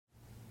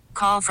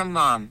Call from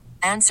mom.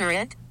 Answer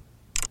it.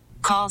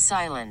 Call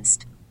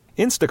silenced.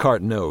 Instacart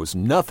knows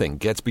nothing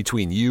gets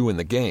between you and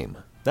the game.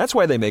 That's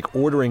why they make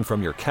ordering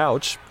from your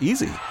couch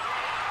easy.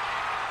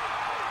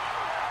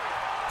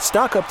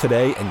 Stock up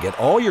today and get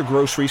all your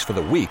groceries for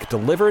the week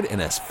delivered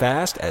in as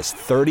fast as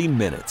 30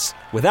 minutes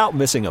without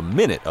missing a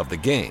minute of the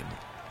game.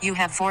 You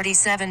have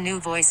 47 new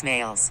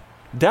voicemails.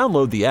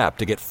 Download the app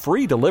to get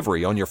free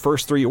delivery on your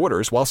first 3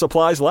 orders while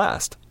supplies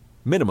last.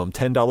 Minimum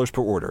 $10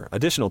 per order.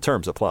 Additional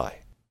terms apply.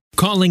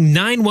 Calling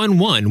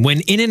 911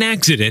 when in an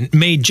accident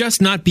may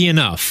just not be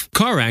enough.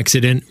 Car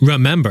accident,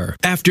 remember.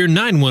 After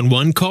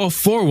 911, call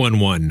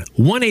 411.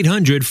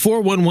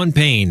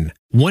 1-800-411-PAIN.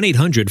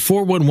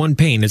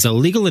 1-800-411-PAIN is a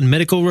legal and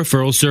medical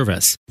referral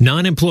service.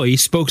 Non-employee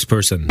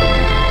spokesperson.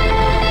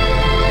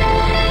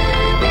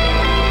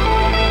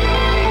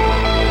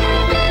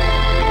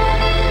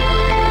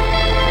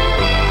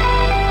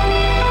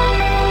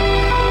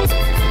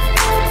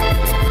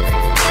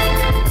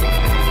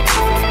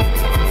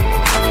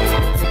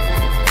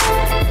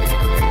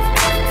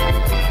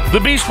 The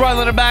Beast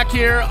Bryland are back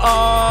here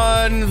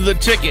on the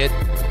ticket.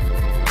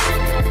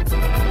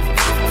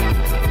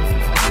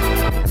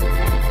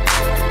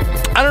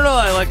 I don't know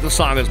that I like the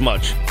song as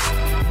much.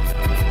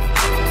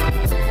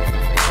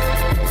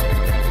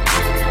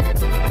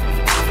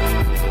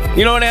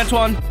 You know what,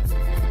 Antoine?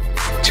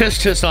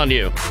 Tisk on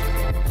you.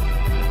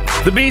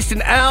 The Beast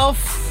and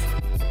Alf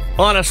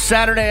on a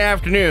Saturday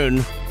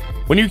afternoon.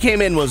 When you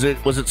came in, was it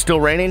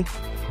still raining?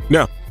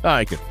 No. All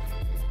right, good.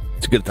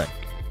 It's a good thing.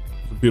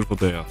 It's a beautiful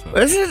day outside.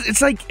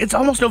 It's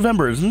almost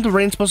November. Isn't the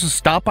rain supposed to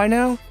stop by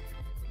now?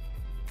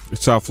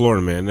 It's South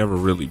Florida, man. It never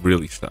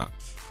really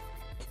stops.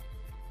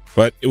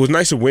 But it was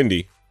nice and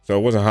windy, so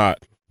it wasn't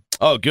hot.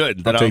 Oh,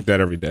 good. I'll take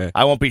that every day.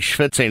 I won't be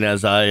schwitzing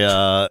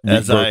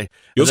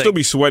You'll still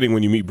be sweating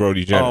when you meet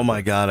Brody Jenner. Oh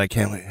my God, I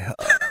can't wait.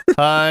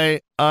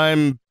 Hi,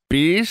 I'm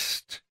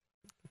Beast.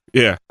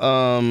 Yeah.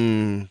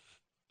 Hi.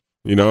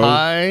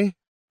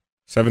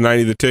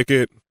 $7.90 the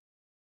ticket.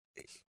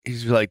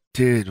 He's like,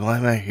 dude, why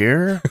am I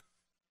here?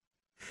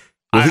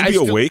 Will he be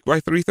awake by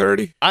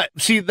 3:30?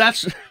 See,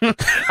 that's.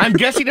 I'm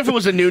guessing if it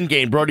was a noon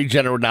game, Brody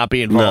Jenner would not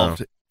be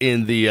involved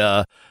in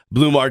the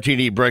Blue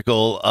Martini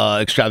Brickle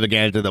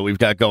extravaganza that we've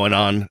got going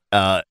on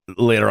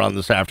later on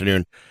this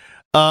afternoon.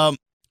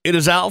 It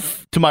is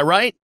Alf to my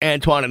right,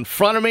 Antoine in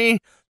front of me,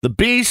 the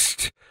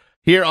Beast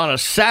here on a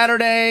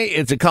Saturday.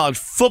 It's a college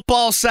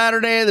football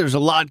Saturday. There's a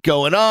lot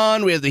going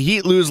on. We had the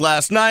Heat lose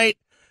last night.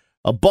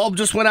 A bulb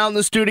just went out in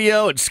the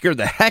studio. It scared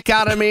the heck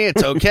out of me.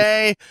 It's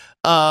okay.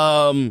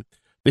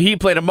 The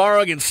Heat play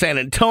tomorrow against San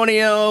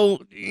Antonio.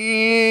 Not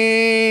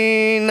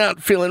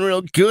feeling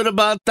real good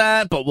about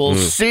that, but we'll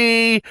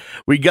see.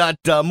 We got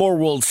more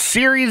World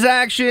Series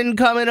action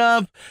coming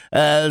up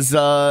as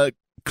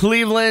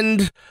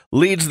Cleveland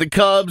leads the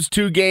Cubs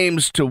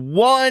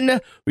 2-1.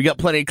 We got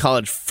plenty of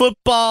college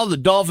football. The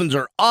Dolphins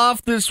are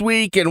off this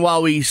week, and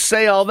while we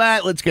say all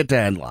that, let's get to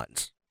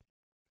headlines.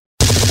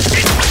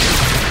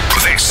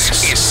 This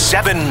is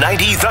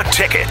 790 The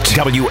Ticket.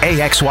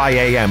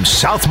 WAXY-AM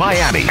South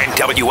Miami and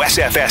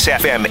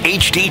WSFS-FM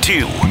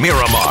HD2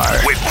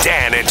 Miramar. With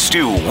Dan and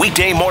Stu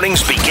weekday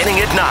mornings beginning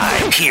at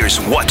 9. Here's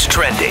what's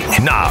trending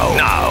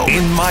now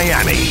in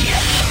Miami.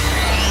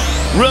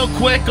 Real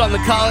quick on the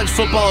college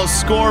football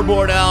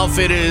scoreboard, Alf.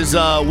 It is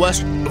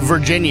West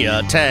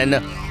Virginia 10,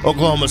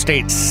 Oklahoma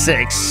State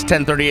 6.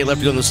 10:38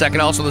 left to go in the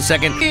second. Also the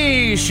second,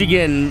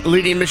 Michigan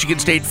leading Michigan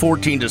State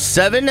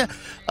 14-7.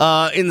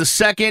 In the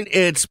second,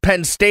 it's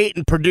Penn State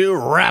and Purdue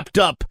wrapped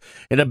up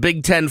in a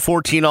Big Ten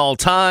 14-all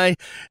tie.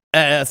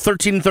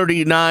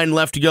 13:39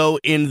 left to go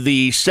in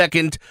the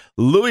second.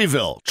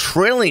 Louisville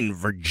trailing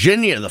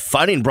Virginia. The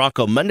Fighting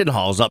Bronco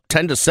Mendenhall's up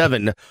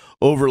 10-7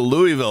 over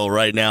Louisville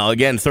right now.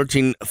 Again,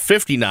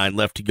 13:59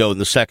 left to go in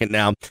the second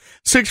now.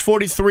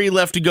 6:43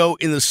 left to go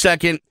in the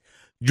second.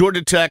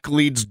 Georgia Tech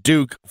leads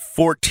Duke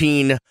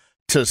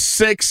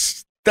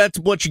 14-6. That's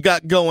what you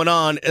got going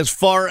on. As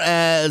far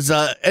as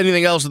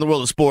anything else in the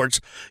world of sports,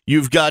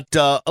 you've got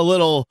a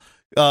little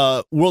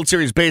World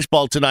Series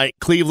baseball tonight.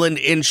 Cleveland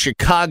in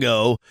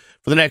Chicago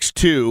for the next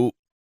two.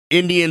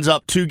 Indians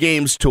up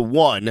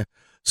 2-1.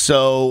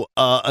 So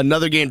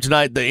another game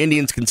tonight. The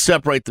Indians can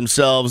separate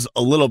themselves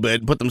a little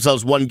bit, put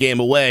themselves one game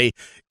away.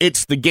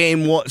 It's the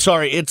game one.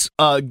 It's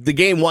the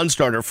game one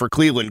starter for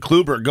Cleveland.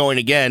 Kluber going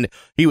again.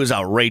 He was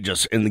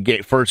outrageous in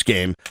the first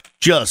game,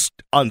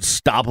 just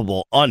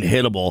unstoppable,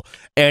 unhittable.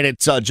 And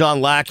it's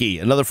John Lackey,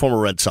 another former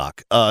Red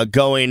Sox,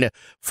 going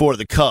for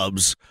the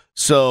Cubs.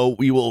 So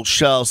we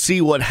shall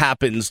see what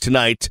happens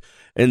tonight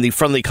in the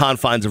friendly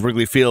confines of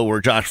Wrigley Field, where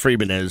Josh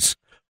Freeman is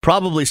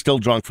probably still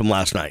drunk from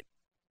last night,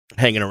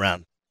 hanging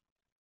around.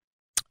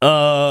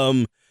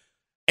 And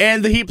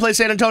the Heat play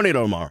San Antonio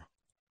tomorrow.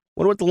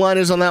 Wonder what the line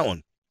is on that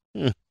one.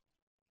 What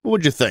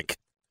would you think?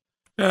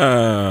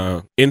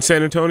 In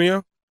San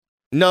Antonio?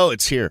 No,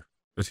 it's here.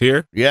 It's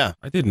here? Yeah.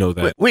 I didn't know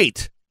that.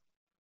 Wait.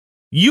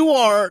 You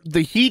are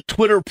the Heat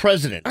Twitter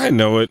president. I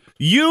know it.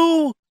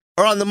 You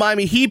are on the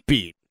Miami Heat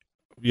beat.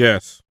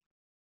 Yes.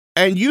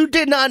 And you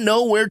did not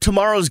know where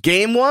tomorrow's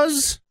game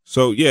was?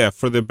 So yeah,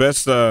 for the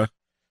best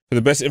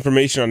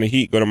information on the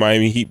Heat, go to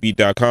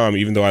MiamiHeatBeat.com.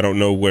 Even though I don't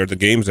know where the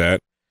game's at,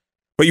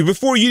 but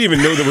before you didn't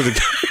even know there was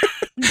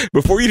a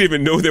before you didn't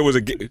even know there was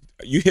a game,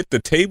 you hit the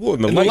table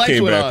and the light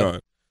came back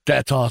on.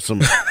 That's awesome.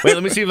 Wait,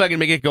 let me see if I can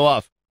make it go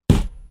off.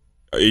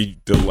 The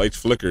lights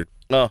flickered.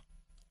 Oh,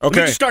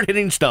 okay. We just start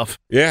hitting stuff.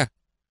 Yeah.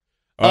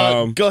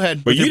 Go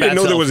ahead. But you didn't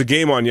know there was a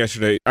game on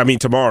yesterday. I mean,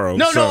 tomorrow.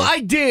 No,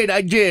 I did.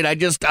 I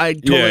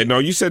totally, no,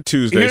 you said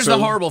Tuesday. Here's the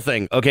horrible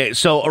thing. Okay,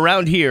 so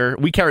around here,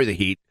 we carry the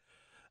Heat,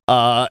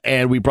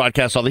 and we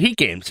broadcast all the Heat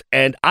games,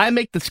 and I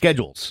make the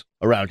schedules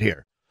around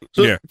here.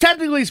 So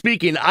technically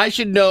speaking, I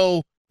should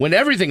know when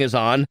everything is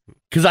on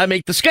because I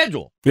make the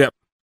schedule. Yep.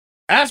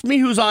 Ask me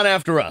who's on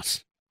after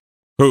us.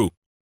 Who?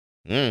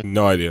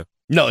 No idea.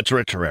 No, it's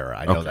Rich Herrera.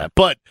 I know that.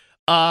 But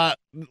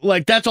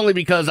that's only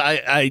because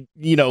I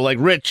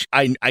Rich,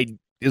 I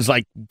is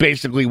like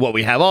basically what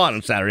we have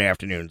on Saturday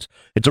afternoons.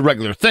 It's a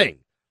regular thing.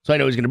 So I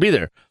know he's going to be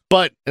there.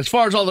 But as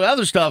far as all the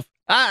other stuff,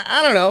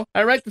 I don't know.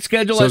 I write the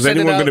schedule. So is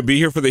anyone going to be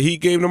here for the Heat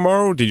game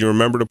tomorrow? Did you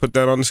remember to put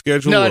that on the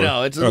schedule?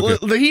 No. It's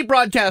the Heat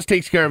broadcast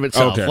takes care of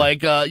itself. Okay. Like,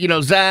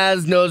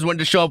 Zaz knows when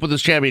to show up with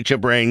his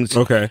championship rings.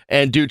 Okay.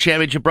 And do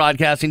championship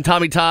broadcasting.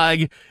 Tommy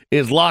Tighe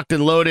is locked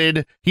and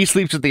loaded. He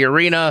sleeps at the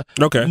arena.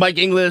 Okay. Mike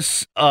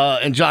Inglis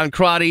and John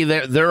Crotty,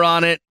 they're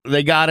on it.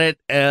 They got it.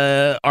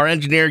 Our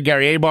engineer,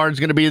 Gary Abard, is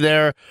going to be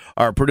there.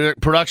 Our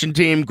production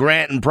team,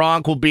 Grant and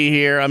Bronk, will be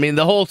here. I mean,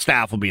 the whole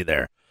staff will be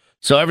there.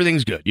 So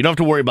everything's good. You don't have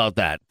to worry about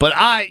that. But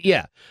I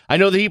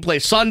know that he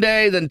plays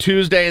Sunday, then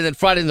Tuesday, and then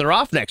Friday, and they're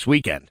off next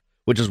weekend,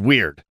 which is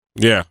weird.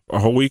 Yeah, a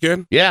whole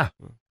weekend? Yeah.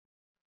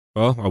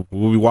 Well,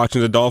 we'll be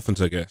watching the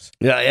Dolphins, I guess.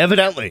 Yeah,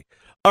 evidently.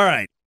 All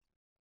right.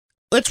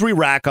 Let's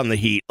re-rack on the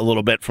Heat a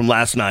little bit from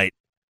last night.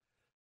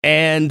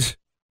 And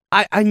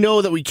I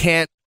know that we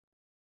can't.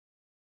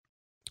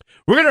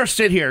 We're going to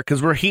sit here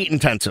because we're Heat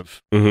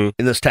intensive in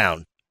this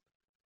town,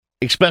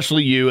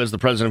 especially you as the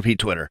president of Heat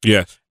Twitter.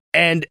 Yes.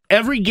 And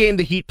every game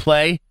the Heat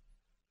play,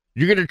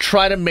 you're going to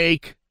try to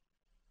make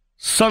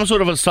some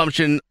sort of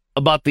assumption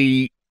about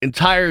the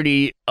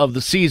entirety of the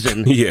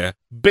season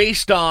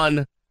based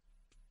on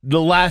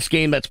the last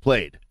game that's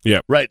played.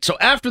 Yeah. Right? So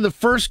after the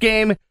first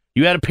game,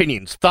 you had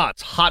opinions,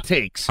 thoughts, hot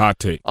takes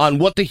on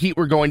what the Heat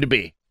were going to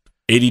be.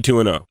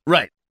 82-0.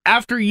 Right.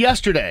 After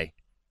yesterday,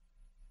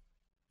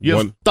 you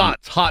have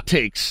thoughts, hot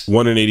takes.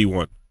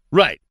 1-81.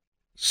 Right.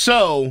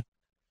 So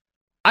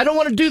I don't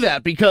want to do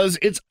that because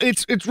it's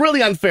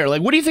really unfair.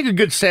 Like, what do you think a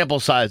good sample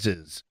size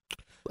is?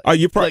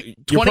 You're probably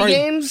 20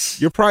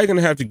 games? You're probably going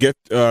to have to get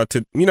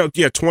to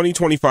 20,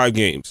 25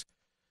 games.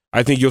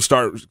 I think you'll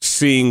start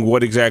seeing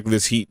what exactly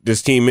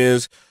this team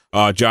is.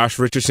 Josh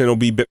Richardson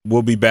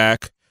will be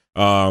back.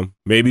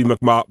 Maybe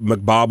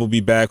McBob will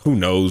be back. Who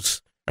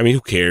knows? I mean,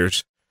 who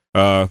cares?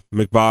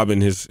 McBob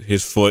and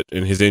his foot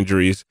and his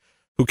injuries.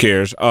 Who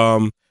cares?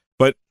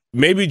 But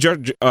maybe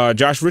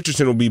Josh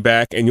Richardson will be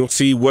back, and you'll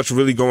see what's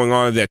really going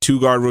on in that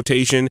two-guard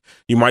rotation.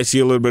 You might see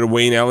a little bit of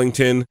Wayne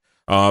Ellington.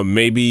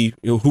 Maybe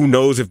who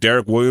knows if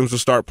Derek Williams will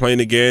start playing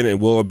again, and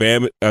will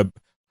abandon the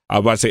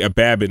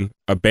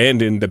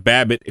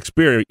Babbitt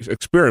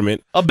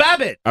experiment. A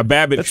Babbitt.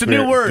 That's a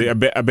new word.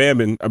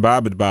 Abandon.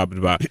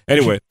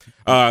 Anyway,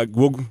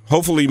 we'll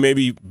hopefully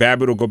maybe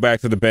Babbitt will go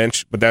back to the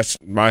bench, but that's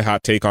my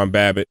hot take on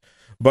Babbitt.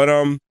 But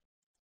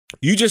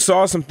you just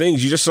saw some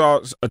things. You just saw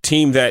a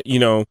team that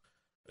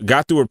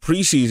got through a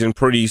preseason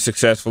pretty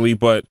successfully,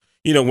 but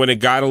when it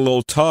got a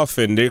little tough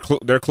and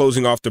they're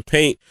closing off the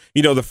paint,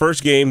 the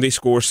first game they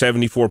scored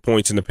 74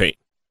 points in the paint.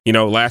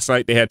 Last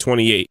night they had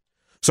 28.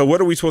 So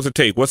what are we supposed to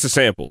take? What's the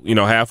sample?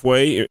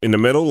 Halfway in the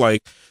middle?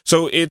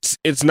 So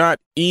it's not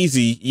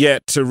easy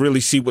yet to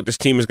really see what this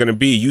team is going to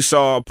be. You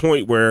saw a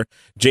point where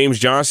James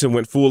Johnson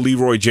went full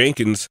Leroy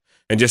Jenkins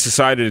and just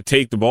decided to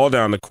take the ball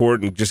down the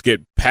court and just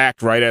get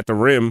packed right at the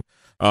rim.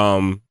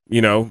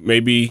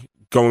 Maybe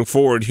going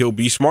forward he'll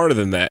be smarter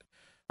than that.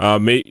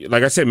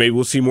 Like I said, maybe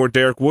we'll see more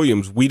Derek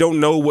Williams. We don't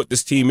know what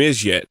this team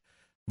is yet,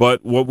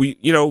 but what we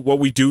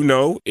do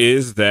know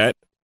is that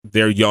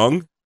they're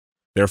young,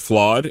 they're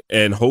flawed,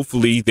 and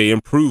hopefully they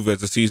improve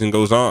as the season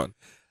goes on.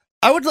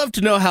 I would love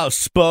to know how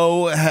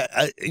Spo,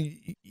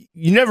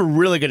 you're never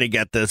really going to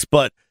get this,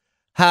 but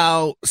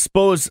how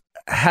Spo's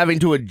having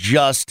to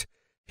adjust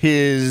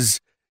his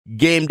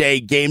game day,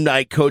 game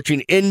night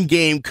coaching,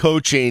 in-game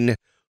coaching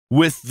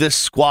with this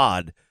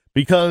squad.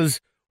 Because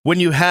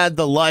when you had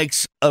the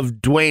likes of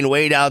Dwayne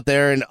Wade out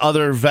there and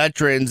other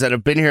veterans that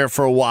have been here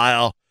for a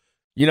while,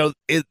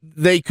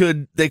 they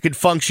could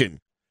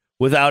function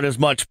without as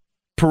much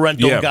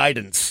parental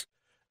guidance.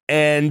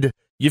 And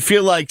you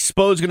feel like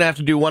Spo's going to have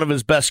to do one of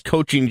his best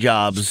coaching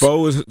jobs.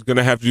 Spo is going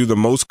to have to do the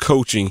most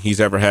coaching he's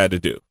ever had to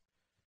do.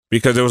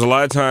 Because there was a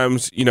lot of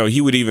times,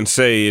 he would even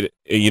say,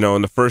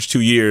 in the first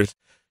 2 years,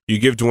 you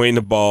give Dwayne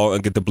the ball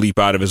and get the bleep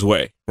out of his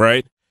way,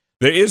 right?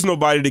 There is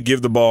nobody to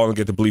give the ball and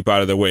get the bleep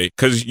out of their way.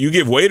 Because you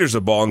give Waiters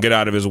the ball and get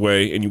out of his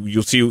way, and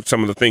you'll see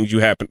some of the things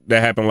that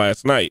happened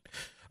last night.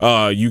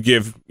 You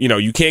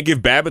can't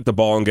give Babbitt the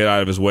ball and get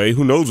out of his way.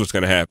 Who knows what's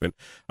going to happen?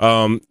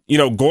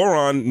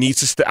 Goran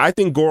needs to. I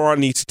think Goran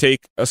needs to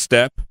take a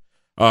step.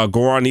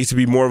 Goran needs to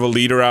be more of a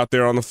leader out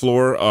there on the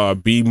floor,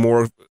 be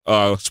more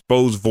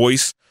Spo's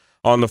voice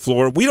on the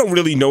floor. We don't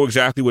really know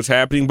exactly what's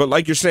happening, but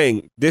like you're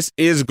saying, this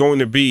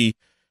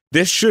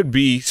should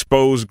be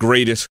Spo's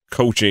greatest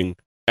coaching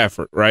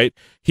effort, right?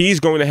 He's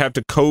going to have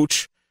to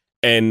coach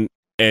and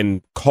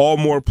call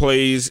more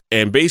plays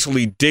and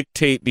basically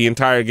dictate the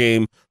entire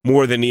game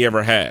more than he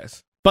ever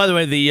has. By the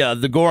way,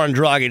 the Goran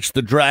Dragic,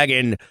 the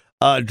Dragon,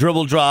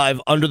 dribble drive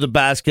under the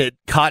basket,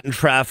 caught in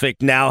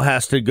traffic, now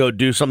has to go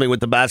do something with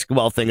the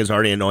basketball thing is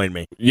already annoying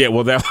me. Yeah,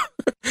 well,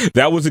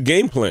 that was a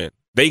game plan.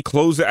 They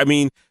closed it. I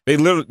mean,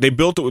 they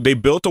built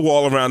a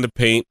wall around the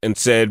paint and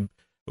said,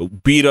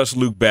 "Beat us,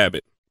 Luke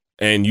Babbitt,"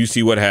 and you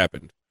see what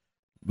happened.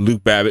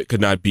 Luke Babbitt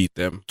could not beat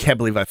them. Can't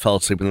believe I fell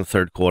asleep in the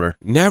third quarter.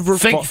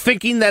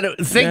 Thinking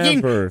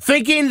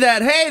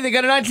that hey, they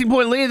got a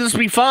 19-point lead, this will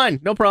be fine,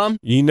 no problem.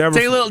 You never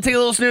take a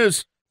little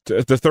snooze.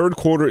 The third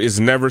quarter is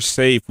never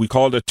safe. We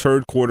call it a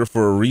third quarter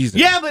for a reason.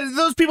 Yeah, but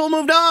those people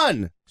moved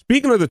on.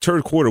 Speaking of the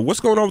third quarter,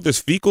 what's going on with this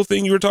fecal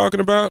thing you were talking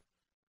about?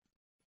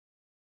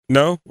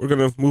 No? We're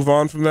going to move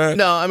on from that?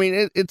 No, I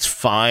mean, it's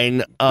fine.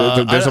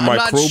 There's a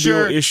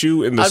microbial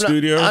issue in the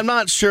studio? I'm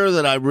not sure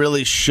that I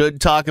really should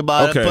talk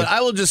about it, but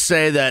I will just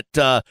say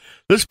that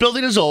this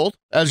building is old.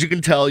 As you can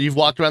tell, you've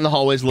walked around the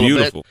hallways a little bit.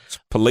 Beautiful. It's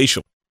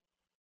palatial.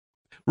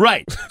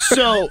 Right.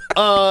 So,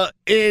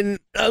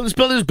 this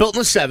building was built in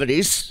the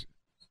 70s.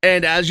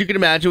 And as you can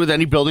imagine, with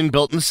any building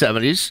built in the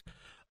 70s,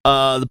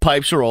 the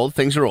pipes are old,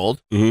 things are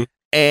old. Mm-hmm.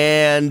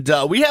 And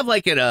we have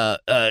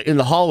in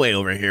the hallway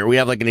over here, we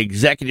have like an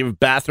executive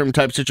bathroom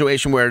type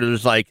situation where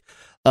there's like,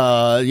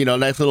 a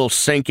nice little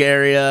sink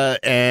area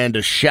and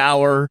a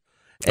shower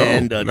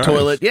and a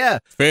toilet. Yeah.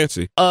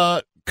 Fancy.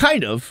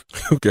 Kind of.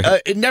 Okay.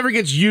 It never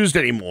gets used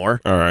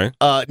anymore. All right.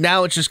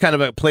 Now it's just kind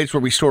of a place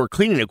where we store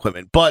cleaning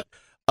equipment. But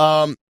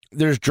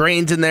there's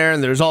drains in there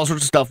and there's all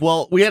sorts of stuff.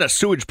 Well, we had a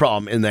sewage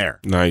problem in there.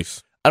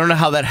 Nice. I don't know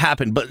how that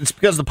happened, but it's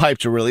because the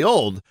pipes are really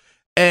old.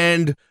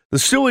 And the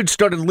sewage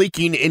started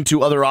leaking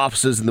into other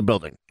offices in the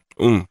building.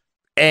 And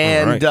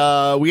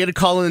we had to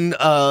call in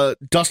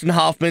Dustin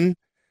Hoffman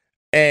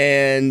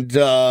and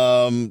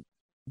the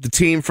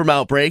team from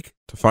Outbreak.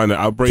 To find the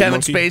outbreak Kevin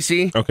monkey?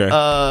 Spacey. Okay.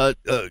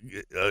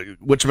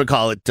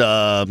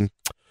 Whatchamacallit?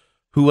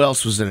 Who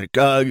else was in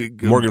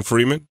it? Morgan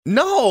Freeman?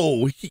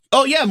 No.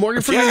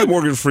 Morgan Freeman. Yeah,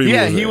 Morgan Freeman.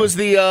 Yeah,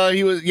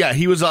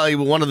 he was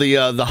one of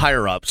the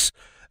higher ups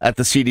at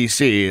the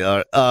CDC.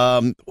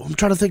 I'm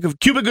trying to think of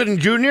Cuba Gooding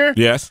Jr.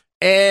 Yes.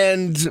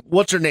 And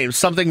what's her name?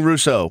 Something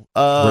Russo.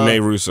 Renee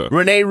Russo.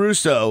 Renee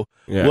Russo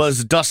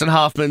was Dustin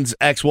Hoffman's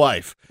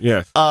ex-wife.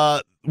 Yes.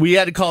 We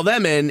had to call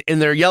them in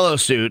their yellow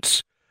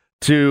suits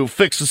to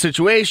fix the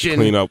situation.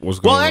 Clean up what's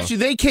going on. Well, actually,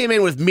 they came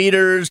in with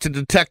meters to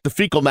detect the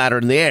fecal matter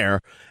in the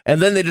air,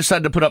 and then they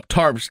decided to put up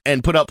tarps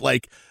and put up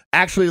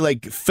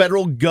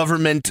federal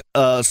government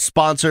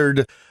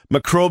sponsored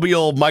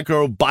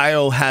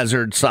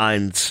microbiohazard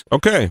signs.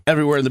 Okay.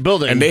 Everywhere in the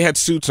building. And they had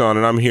suits on,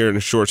 and I'm here in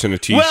shorts and a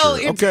t-shirt.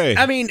 Well, okay.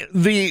 I mean,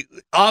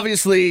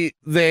 obviously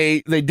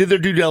they did their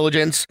due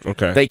diligence.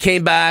 Okay. They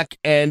came back,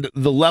 and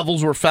the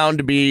levels were found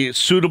to be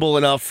suitable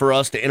enough for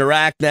us to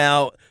interact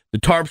now. The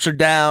tarps are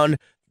down.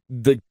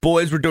 The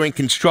boys were doing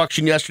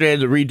construction yesterday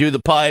to redo the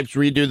pipes,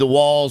 redo the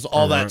walls,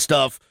 all that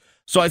stuff.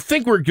 So I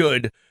think we're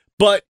good.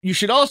 But you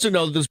should also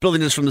know that this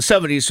building is from the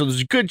 70s, so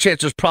there's a good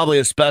chance there's probably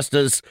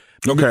asbestos,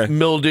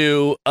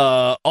 mildew,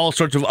 all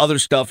sorts of other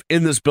stuff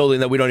in this building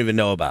that we don't even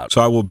know about.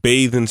 So I will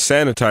bathe in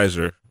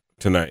sanitizer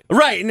tonight.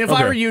 Right, and if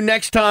I were you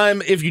next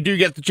time, if you do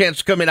get the chance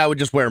to come in, I would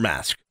just wear a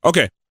mask.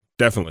 Okay,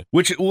 definitely.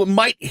 Which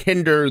might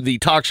hinder the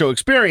talk show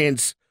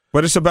experience.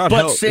 But it's about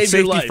health. It's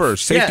safety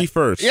first. Safety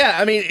first. Yeah,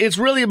 I mean, it's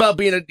really about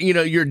being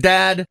your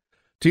dad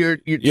to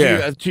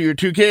your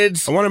two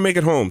kids. I want to make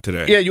it home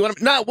today. Yeah, you want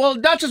to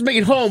not just make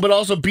it home, but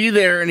also be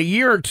there in a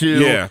year or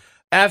two.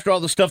 After all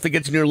the stuff that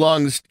gets in your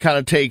lungs kind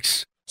of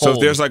takes hold. So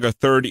if there's like a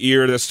third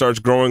ear that starts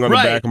growing on the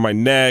back of my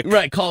neck,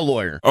 call a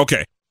lawyer.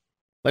 Okay.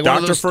 Like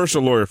doctor first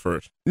or lawyer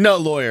first? No,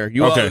 lawyer.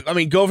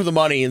 Go for the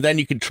money, and then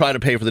you can try to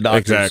pay for the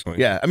doctors. Exactly.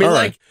 Yeah, I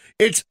mean,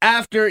 it's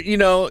after,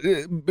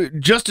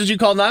 just as you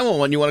call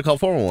 911, you want to call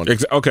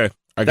 411. Okay,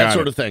 I got that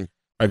sort of thing.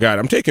 I got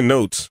it. I'm taking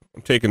notes.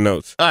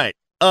 All right.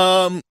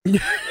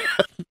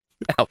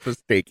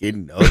 Alpha's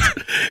taking notes.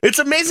 It's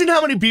amazing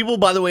how many people,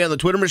 by the way, on the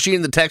Twitter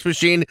machine, the text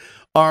machine,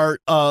 are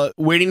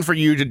waiting for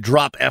you to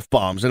drop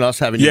F-bombs and us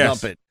having to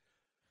dump it.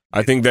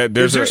 I think that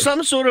is there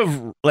some sort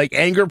of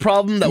anger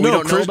problem that we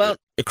don't know about?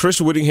 Chris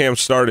Whittingham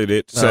started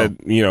it. Said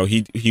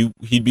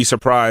he'd be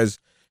surprised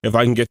if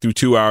I can get through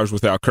 2 hours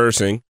without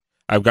cursing.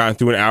 I've gotten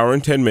through an hour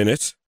and 10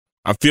 minutes.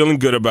 I'm feeling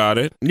good about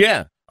it.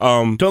 Yeah.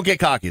 Don't get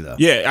cocky though.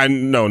 Yeah,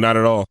 no, not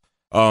at all.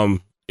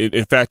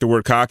 In fact, the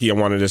word cocky I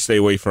wanted to stay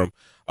away from.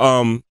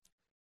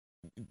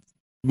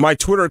 My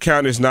Twitter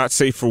account is not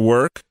safe for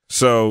work,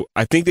 so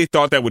I think they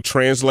thought that would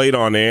translate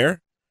on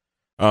air.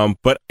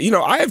 But,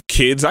 I have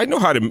kids. I know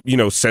how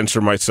to,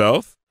 censor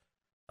myself.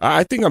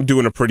 I think I'm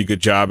doing a pretty good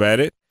job at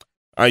it.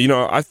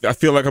 I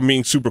feel like I'm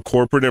being super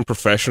corporate and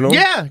professional.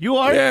 Yeah, you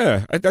are.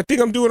 Yeah, I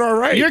think I'm doing all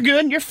right. You're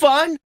good. You're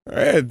fine.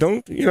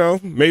 Don't,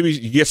 maybe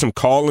you get some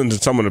call-ins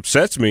and someone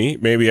upsets me.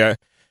 Maybe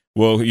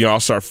I'll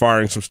start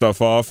firing some stuff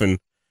off and,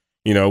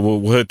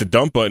 we'll hit the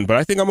dump button. But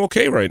I think I'm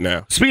okay right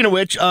now. Speaking of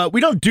which,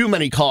 we don't do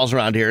many calls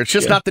around here. It's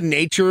just not the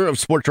nature of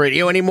sports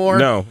radio anymore.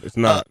 No, it's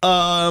not.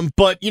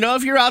 But,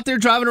 if you're out there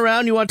driving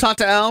around, you want to talk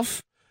to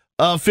Alf,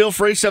 feel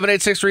free,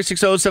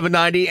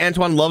 786-360-790.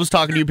 Antoine loves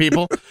talking to you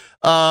people.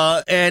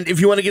 And if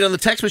you want to get on the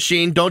text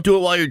machine, don't do it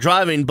while you're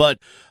driving, but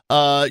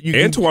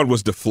Antoine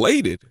was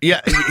deflated.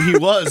 Yeah, he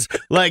was.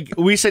 Like,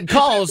 we said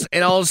calls,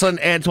 and all of a sudden,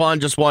 Antoine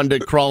just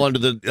wanted to crawl under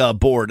the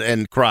board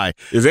and cry.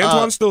 Is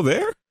Antoine still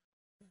there?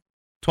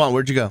 Antoine,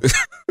 where'd you go?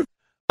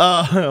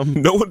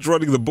 No one's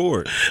running the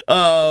board.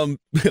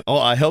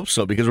 I hope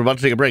so, because we're about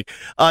to take a break.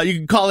 You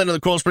can call into the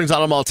Coral Springs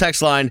Auto Mall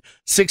text line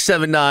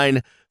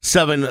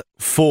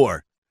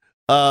 67974.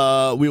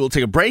 We will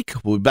take a break.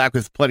 We'll be back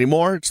with plenty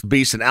more. It's the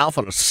Beast and Alf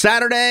on a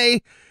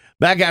Saturday.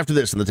 Back after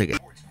this on the ticket.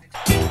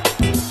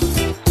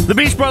 The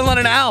Beast, Brother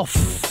and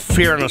Alf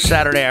here on a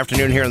Saturday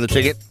afternoon here on the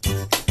ticket.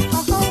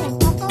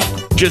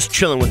 Just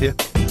chilling with you.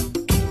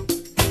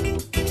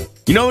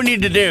 You know what we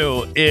need to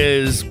do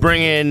is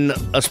bring in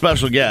a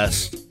special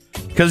guest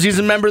because he's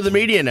a member of the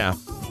media now.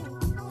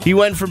 He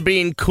went from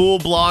being cool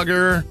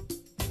blogger,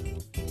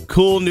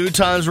 cool New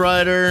Times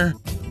writer,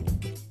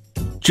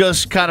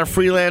 just kind of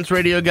freelance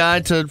radio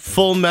guy to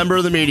full member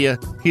of the media.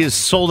 He is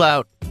sold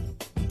out.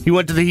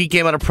 He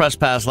came out of Press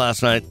Pass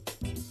last night.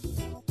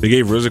 They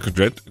gave Riz a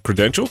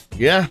credential?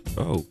 Yeah.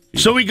 Oh.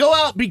 Geez. So we go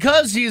out,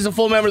 because he's a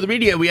full member of the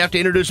media, we have to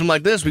introduce him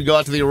like this. We go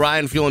out to the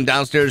Orion Fuel and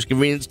Downstairs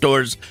Convenience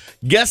Stores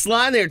guest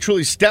line. They are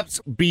truly steps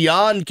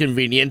beyond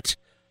convenient.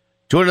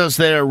 Joining us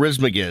there, Riz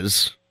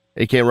McGiz,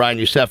 a.k.a. Ryan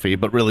Yusefi,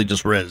 but really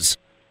just Riz.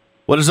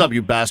 What is up,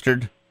 you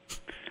bastard?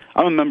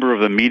 I'm a member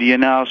of the media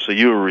now, so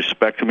you will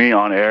respect me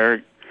on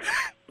air.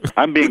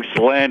 I'm being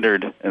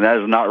slandered, and that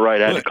is not right.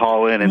 I had to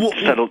call in and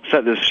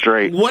set this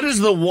straight. What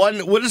is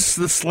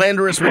the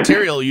slanderous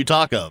material you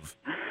talk of?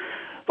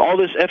 All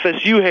this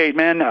FSU hate,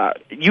 man.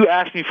 You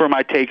ask me for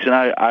my takes, and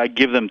I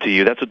give them to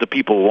you. That's what the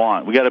people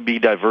want. We got to be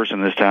diverse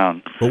in this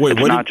town. But wait,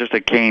 it's not just a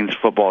Canes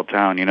football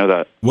town. You know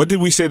that. What did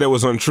we say that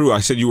was untrue?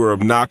 I said you were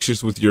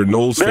obnoxious with your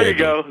Knowles fan. There you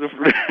go.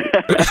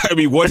 I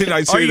mean, what did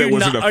I say that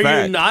wasn't a fact?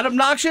 Are you not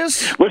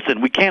obnoxious?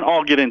 Listen, we can't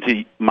all get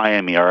into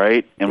Miami, all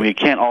right? And we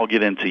can't all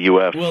get into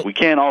UF. Well, we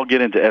can't all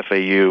get into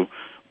FAU. We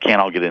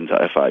can't all get into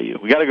FIU.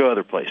 We got to go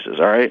other places,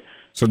 all right?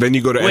 So then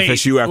you go to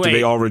FSU after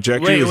they all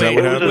reject you? Is that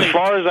what happened? It was as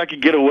far as I could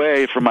get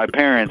away from my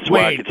parents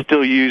where I could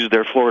still use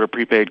their Florida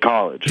prepaid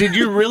college. Did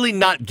you really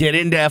not get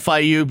into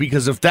FIU?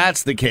 Because if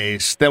that's the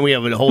case, then we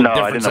have a whole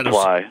different set of... No,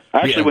 I didn't apply. I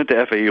actually went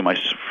to FAU my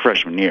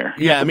freshman year.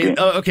 Yeah, I mean,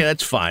 okay,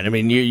 that's fine. I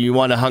mean, you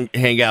want to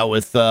hang out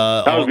with...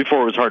 that was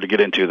before it was hard to get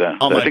into then.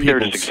 I think they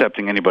were just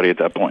accepting anybody at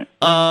that point.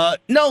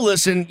 No,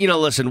 listen,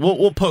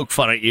 we'll poke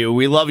fun at you.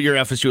 We love your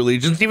FSU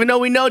allegiance, even though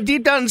we know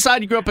deep down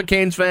inside you grew up a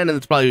Canes fan, and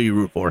that's probably who you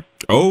root for.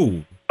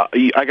 Oh.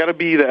 I got to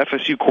be the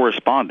FSU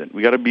correspondent.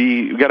 We got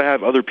to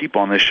have other people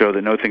on this show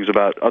that know things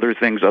about other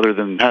things other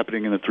than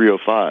happening in the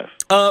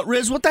 305.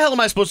 Riz, what the hell am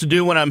I supposed to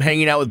do when I'm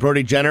hanging out with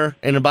Brody Jenner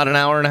in about an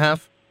hour and a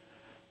half?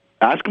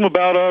 Ask him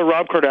about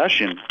Rob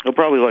Kardashian. He'll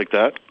probably like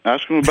that.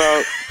 Ask him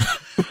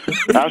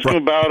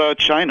about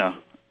China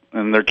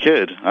and their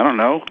kid. I don't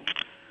know.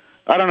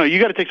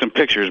 You got to take some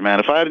pictures, man.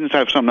 If I didn't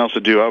have something else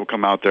to do, I would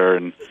come out there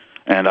and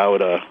I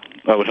would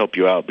help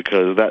you out,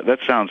 because that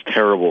sounds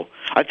terrible.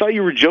 I thought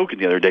you were joking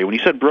the other day when you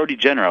said Brody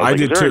Jenner. I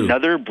was like, is there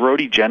another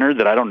Brody Jenner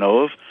that I don't know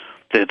of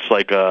that's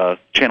like a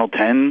Channel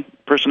 10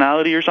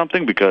 personality or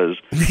something? Because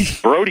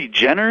Brody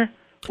Jenner,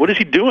 what is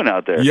he doing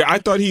out there? Yeah, I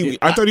thought he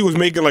was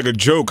making like a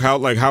joke,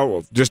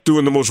 how just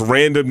doing the most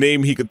random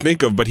name he could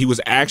think of, but he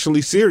was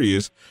actually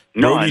serious.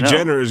 Brody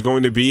Jenner is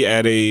going to be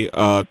at a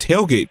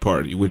tailgate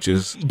party, which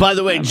is... By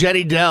the way,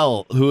 Jenny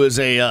Dell, who is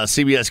a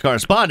CBS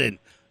correspondent,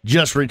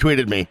 just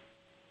retweeted me.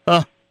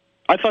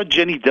 I thought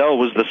Jenny Dell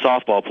was the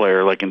softball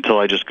player, until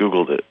I just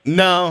Googled it.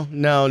 No,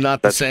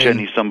 not the same. That's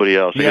Jenny somebody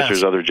else. I guess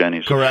there's other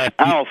Jennys. Correct.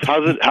 Alf,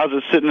 how's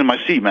it sitting in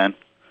my seat, man?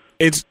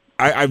 It's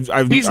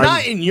He's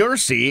not in your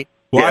seat.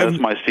 Well,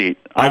 that's my seat.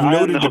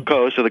 I'm the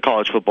host of the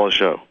college football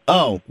show.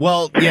 Oh,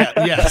 well, yeah,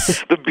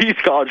 yes. The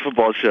Beast College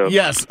Football Show.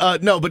 Yes.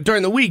 No, but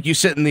during the week you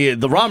sit in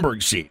the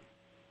Romberg seat.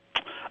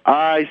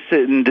 I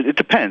sit in. It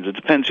depends. It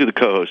depends who the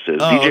co-host is.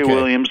 DJ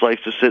Williams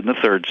likes to sit in the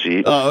third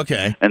seat. Oh,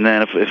 okay. And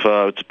then if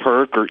it's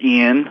Perk or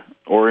Ian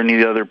or any of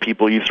the other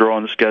people you throw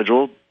on the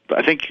schedule,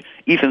 I think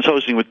Ethan's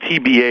hosting with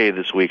TBA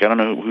this week. I don't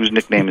know whose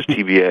nickname is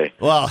TBA.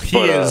 Well, he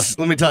is.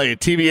 Let me tell you,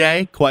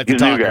 TBA, quite the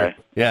talker. He's a new guy.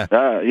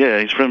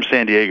 Yeah. He's from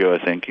San Diego,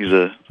 I think. He's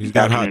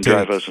got afternoon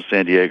drive host in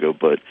San Diego.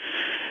 But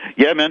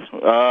yeah, man,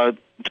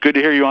 it's good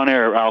to hear you on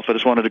air, Alf. I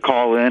just wanted to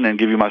call in and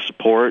give you my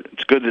support.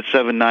 It's good that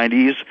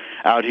 790's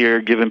out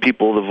here giving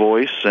people the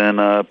voice, and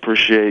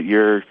appreciate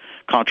your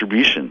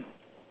contribution.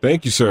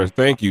 Thank you, sir.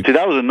 Thank you. See,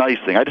 that was a nice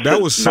thing.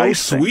 That was so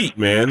sweet,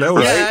 man. That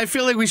was. Yeah, I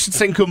feel like we should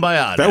sing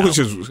Kumbaya. That was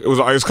just. It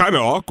was kind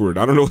of awkward.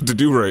 I don't know what to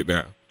do right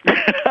now.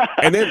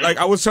 And then, like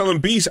I was telling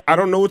Beast, I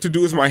don't know what to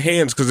do with my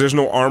hands because there's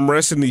no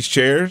armrest in these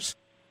chairs.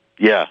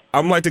 Yeah.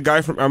 I'm like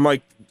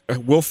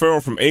Will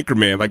Ferrell from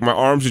Anchorman. Like my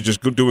arms are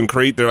just doing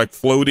great. They're like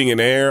floating in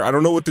air. I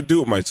don't know what to do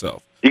with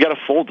myself. You got to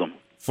fold them.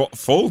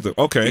 Fold them.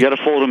 Okay. You got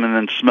to fold them and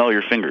then smell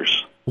your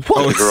fingers.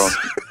 What?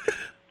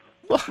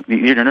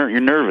 You're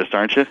nervous,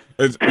 aren't you?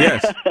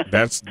 Yes.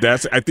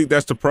 That's. I think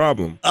that's the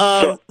problem.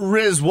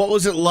 Riz, what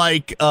was it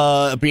like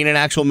being an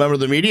actual member of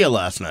the media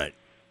last night?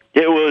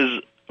 It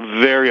was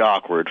very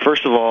awkward.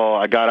 First of all,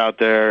 I got out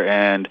there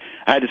and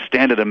I had to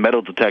stand at a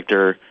metal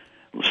detector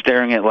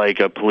staring at like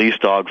a police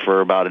dog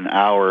for about an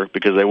hour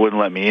because they wouldn't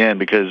let me in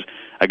because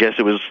I guess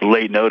it was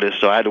late notice,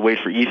 so I had to wait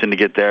for Ethan to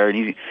get there.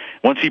 And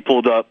once he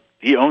pulled up,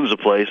 he owns the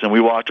place, and we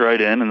walked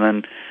right in and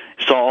then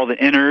saw all the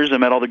inners. I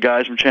met all the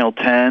guys from Channel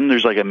 10.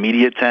 There's like a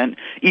media tent.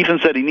 Ethan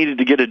said he needed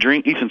to get a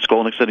drink. Ethan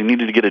Skolnick said he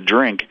needed to get a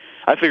drink.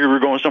 I figured we were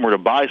going somewhere to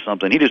buy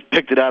something. He just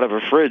picked it out of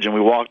a fridge, and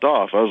we walked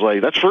off. I was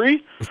like, that's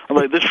free? I'm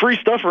like, there's free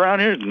stuff around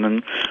here. And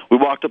then we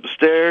walked up the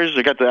stairs.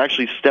 I got to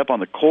actually step on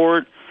the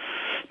court.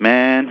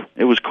 Man,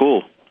 it was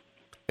cool.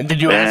 And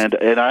did you ask?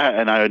 And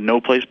I had no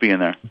place being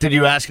there. Did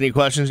you ask any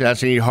questions?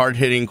 Ask any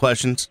hard-hitting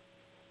questions?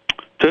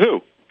 To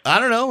who? I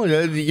don't know.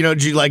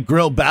 Did you like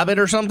grill Babbitt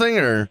or something,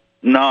 or?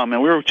 No,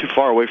 man, we were too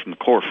far away from the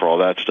court for all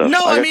that stuff.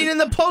 No, I mean in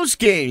the post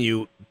game,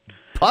 you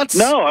putz.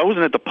 No, I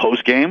wasn't at the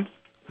post game.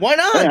 Why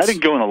not? I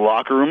didn't go in the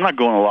locker room. I'm not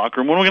going in the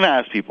locker room. What am I going to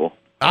ask people?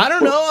 I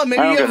don't know.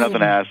 Maybe I don't you got have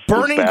nothing to ask.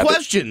 burning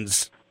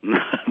questions.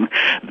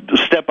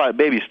 Step by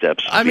baby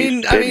steps.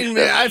 Baby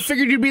steps. I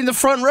figured you'd be in the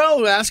front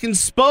row asking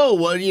Spo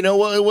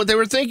what they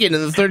were thinking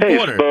in the third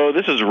quarter. Hey, Spo,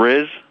 this is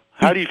Riz.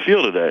 How do you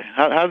feel today?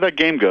 How did that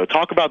game go?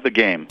 Talk about the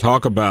game.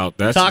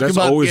 That's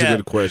always a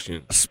good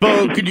question.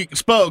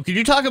 Spo, could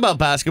you talk about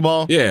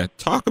basketball? Yeah,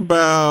 talk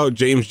about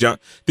James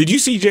Johnson. Did you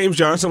see James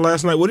Johnson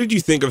last night? What did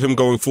you think of him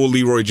going full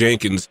Leroy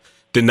Jenkins,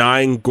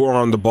 denying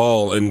Goran the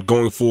ball and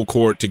going full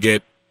court to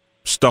get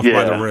stuffed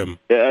by the rim?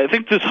 Yeah, I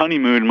think this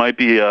honeymoon might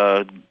be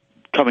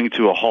coming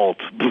to a halt.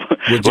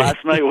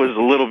 Last night was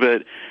a little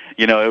bit,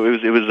 it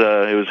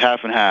was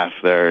half and half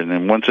there, and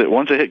then once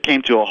it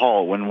came to a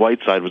halt when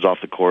Whiteside was off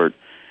the court,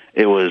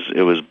 it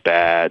was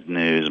bad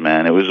news,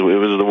 man. It was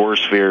the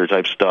worst fear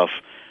type stuff,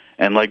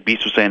 and like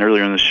Beast was saying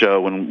earlier in the show,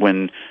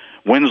 when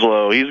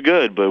Winslow, he's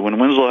good, but when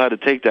Winslow had to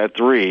take that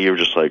three, you were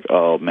just like,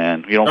 oh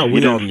man, we all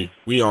knew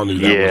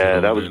that. Yeah,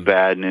 that was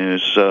bad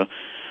news. So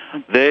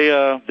they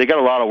got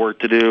a lot of work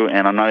to do,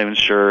 and I'm not even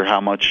sure how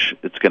much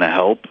it's going to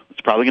help.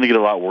 It's probably going to get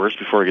a lot worse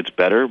before it gets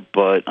better,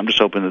 but I'm just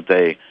hoping that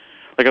they,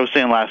 like I was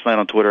saying last night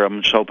on Twitter,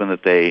 I'm just hoping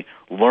that they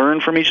learn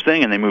from each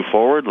thing and they move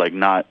forward, like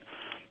not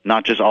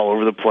just all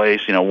over the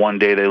place. One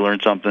day they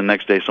learn something,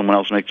 next day someone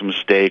else makes a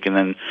mistake, and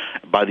then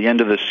by the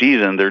end of the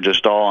season, they're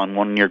just all on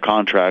one-year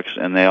contracts,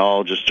 and they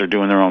all just are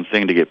doing their own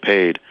thing to get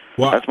paid.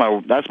 Well, that's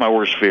my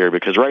worst fear,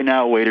 because right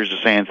now waiters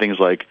are saying things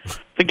like, I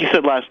think he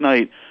said last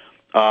night,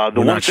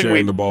 we're not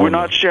sharing the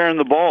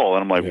ball.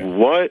 And I'm like,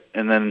 what?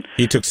 And then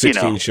he took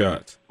 16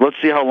 shots. Let's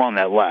see how long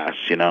that lasts,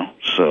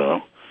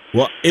 So,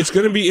 well, it's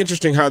going to be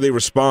interesting how they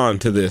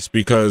respond to this,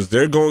 because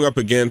they're going up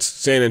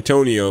against San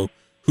Antonio,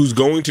 who's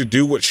going to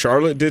do what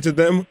Charlotte did to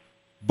them,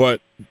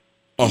 but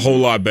a whole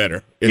lot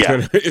better. It's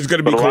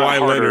going to be Kawhi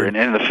Leonard and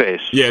in the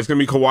face. Yeah, it's going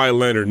to be Kawhi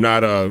Leonard,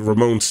 not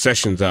Ramon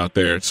Sessions out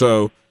there.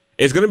 So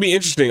it's going to be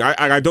interesting.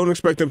 I don't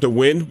expect them to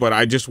win, but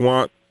I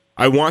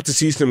want to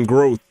see some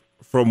growth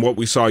from what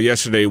we saw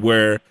yesterday,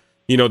 where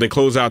they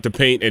close out the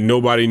paint and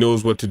nobody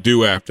knows what to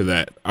do after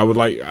that.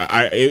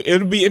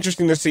 It'll be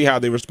interesting to see how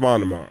they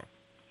respond tomorrow.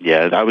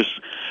 Yeah, we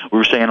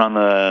were saying on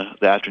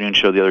the afternoon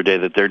show the other day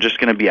that they're just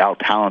going to be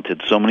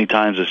out-talented so many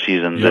times this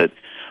season that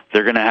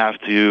they're going to have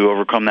to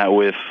overcome that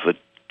with a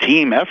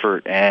team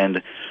effort.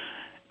 And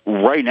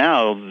right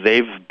now,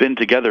 they've been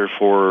together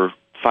for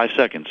 5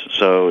 seconds.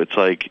 So it's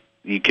like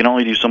you can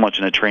only do so much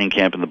in a training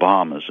camp in the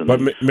Bahamas. But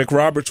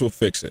McRoberts will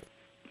fix it.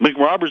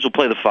 McRoberts will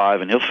play the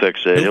 5, and he'll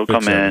fix it. He'll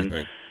come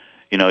in.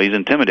 He's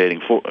intimidating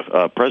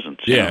presence.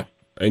 Yeah.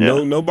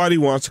 Nobody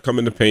wants to come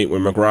in the paint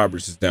when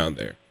McRoberts is down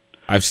there.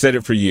 I've said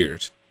it for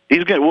years.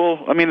 He's good.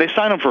 Well, I mean, they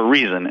signed him for a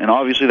reason, and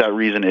obviously that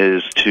reason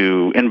is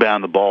to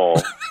inbound the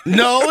ball.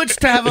 No, it's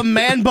to have a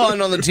man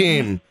bun on the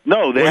team.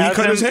 No, he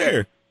cut his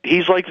hair.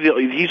 He's like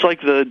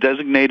the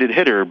designated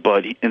hitter,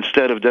 but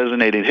instead of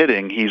designated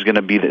hitting, he's going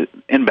to be the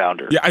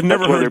inbounder. Yeah, I've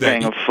never heard that. They're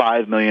paying him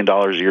 $5 million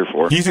a year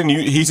for. He's in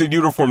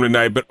uniform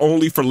tonight, but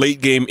only for late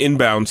game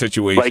inbound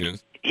situations.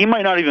 Like, he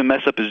might not even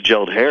mess up his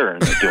gelled hair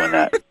doing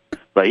that.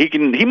 Like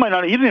he might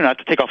not. He didn't even have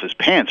to take off his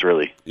pants,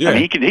 really. Yeah. I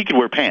mean, he could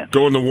wear pants.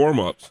 Go in the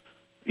warm-ups.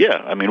 Yeah,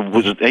 I mean,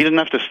 he didn't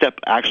have to step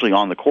actually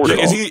on the court at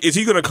all. Is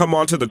he going to come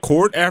onto the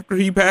court after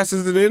he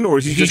passes it in, or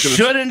is he just going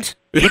to? Shouldn't.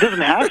 He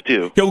doesn't have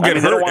to. He'll get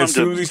hurt as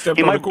soon as he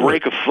steps on the court. He might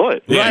break a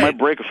foot. Right. He might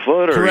break a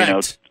foot, or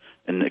Correct.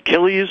 an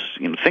Achilles.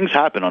 Things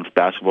happen on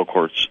basketball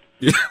courts.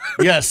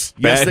 Yes,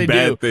 they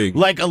do. Thing.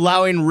 Like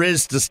allowing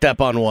Riz to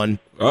step on one.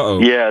 Uh-oh.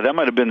 Yeah, that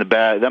might have been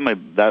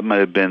that might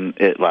have been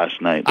it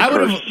last night. It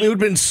would have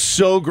been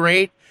so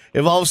great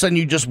if all of a sudden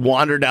you just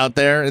wandered out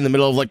there in the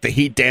middle of like the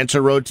Heat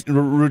dancer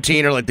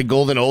routine or like the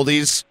Golden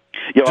Oldies.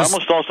 Yo, I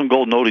almost saw some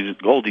golden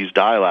oldies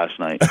die last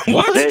night.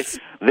 What?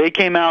 They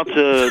came out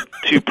to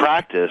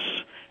practice,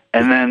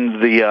 and then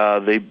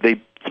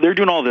they're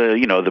doing all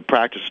the the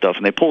practice stuff,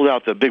 and they pulled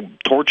out the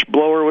big torch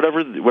blower,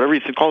 whatever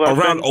you call that.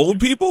 Around thing. old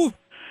people?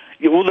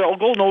 Yeah, well, the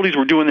golden oldies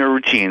were doing their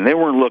routine. They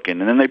weren't looking,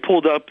 and then they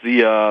pulled up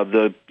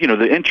the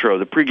intro,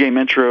 the pregame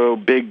intro,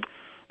 big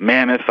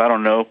mammoth. I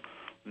don't know,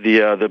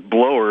 the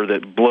blower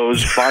that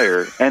blows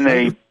fire, and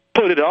they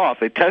put it off.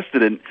 They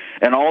tested it,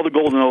 and all the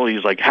golden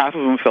oldies, like half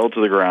of them fell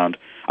to the ground.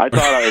 I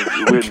thought I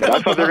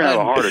thought they were gonna have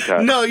a heart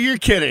attack. No, you're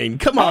kidding.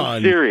 Come on.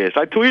 I'm serious.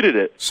 I tweeted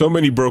it. So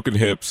many broken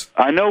hips.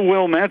 I know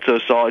Will Manso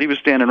saw it. He was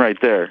standing right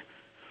there.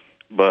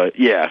 But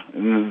yeah,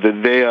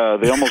 they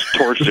almost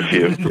torched a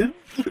few.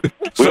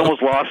 We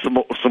almost lost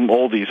some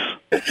oldies.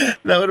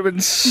 That would have been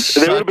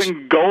They would have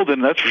been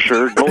golden, that's for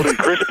sure. Golden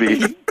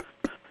crispy.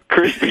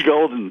 Crispy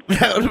golden.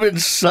 That would have been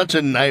such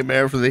a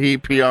nightmare for the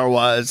Heat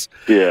PR-wise.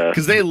 Yeah.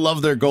 Because they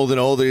love their golden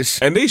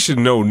oldies. And they should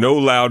know no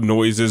loud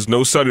noises,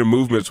 no sudden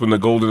movements when the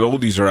golden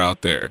oldies are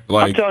out there.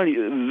 I'm telling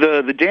you,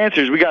 the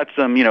dancers, we got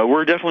some,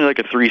 we're definitely like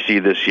a 3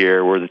 seed this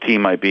year where the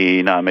team might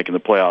be not making the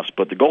playoffs.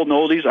 But the golden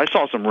oldies, I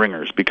saw some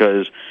ringers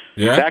because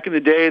back in the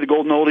day, the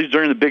golden oldies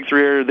during the Big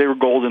 3 era, they were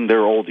golden, they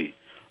were oldie.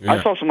 Yeah.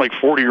 I saw some like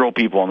 40-year-old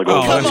people on the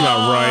golden. Oh, that's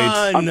not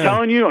right. I'm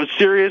telling you, I'm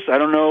serious. I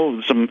don't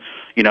know. Some,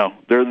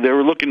 they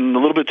were looking a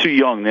little bit too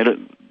young. Their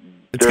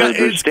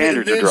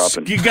standards are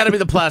dropping. You got to be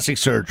the plastic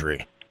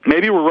surgery.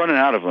 Maybe we're running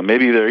out of them.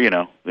 Maybe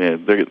they're,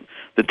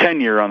 the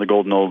 10-year on the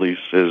golden oldies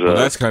is. Well,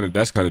 that's kind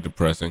of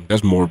depressing.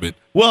 That's morbid.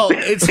 Well,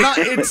 it's not.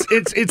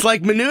 It's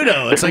like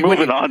Menudo. It's like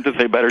moving on to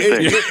say better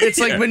things. It's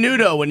like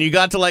Menudo. When you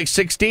got to like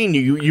 16,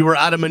 you were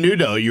out of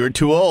Menudo. You were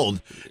too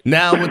old.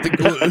 Now with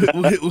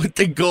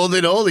the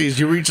golden oldies,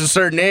 you reach a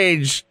certain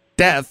age,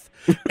 death,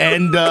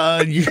 and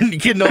you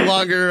can no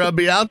longer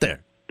be out there.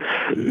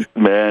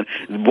 Man,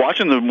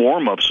 watching the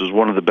warm-ups was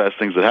one of the best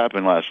things that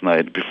happened last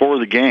night. Before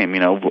the game,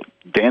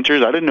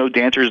 dancers, I didn't know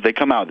dancers, they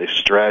come out, they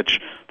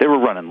stretch, they were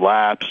running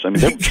laps. I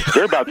mean,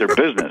 they're about their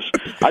business.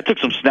 I took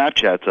some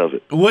Snapchats of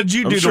it. What'd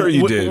you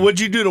do? did.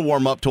 What'd you do to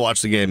warm up to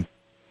watch the game?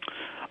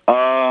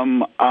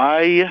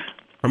 I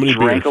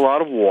drank a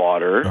lot of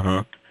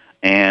water,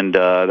 and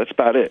that's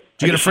about it.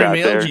 Did you get a free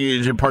meal?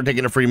 Did you partake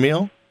in a free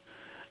meal?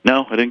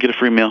 No, I didn't get a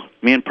free meal.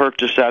 Me and Perk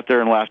just sat there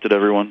and laughed at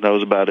everyone. That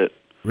was about it.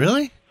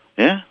 Really?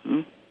 Yeah.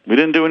 We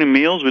didn't do any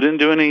meals. We didn't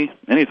do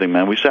anything,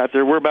 man. We sat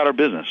there. We're about our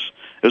business.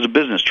 It was a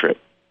business trip.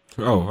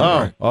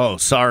 Oh,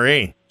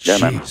 sorry. Yeah,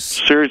 man.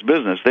 Serious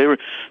business.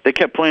 They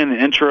kept playing the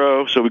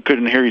intro, so we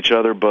couldn't hear each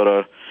other.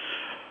 But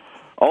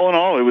all in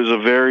all, it was a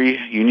very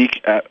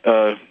unique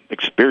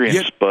experience.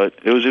 Yeah. But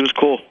it was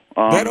cool.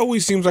 That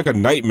always seems like a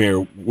nightmare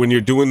when you're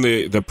doing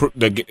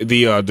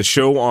the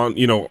show on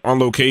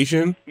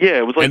location. Yeah,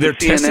 it was like and they're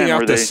CNN testing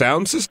out the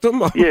sound system.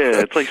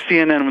 Yeah, it's like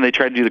CNN when they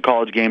try to do the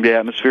college game day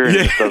atmosphere. It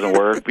just doesn't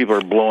work. People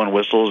are blowing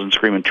whistles and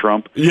screaming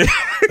Trump. Yeah,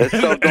 that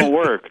stuff don't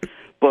work.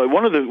 But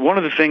one of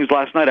the things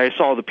last night, I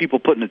saw the people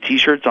putting the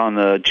T-shirts on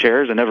the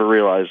chairs. I never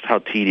realized how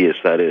tedious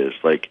that is.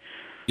 Like,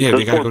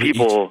 those poor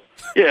people.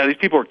 Yeah, these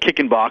people are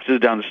kicking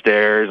boxes down the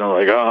stairs, and I'm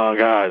like, oh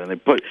god! And they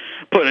put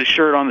a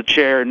shirt on the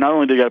chair. Not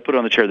only do they got to put it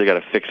on the chair, they got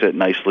to fix it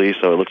nicely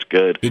so it looks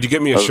good. Did you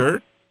get me a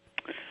shirt?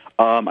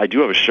 I do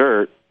have a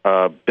shirt.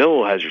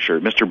 Bill has your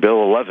shirt. Mr.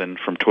 Bill 11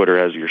 from Twitter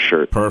has your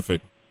shirt.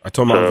 Perfect. I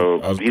told him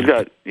I was he's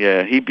got.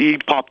 Yeah, he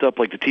popped up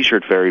like the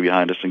T-shirt fairy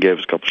behind us and gave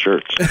us a couple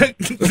shirts.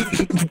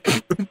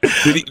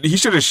 He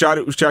should have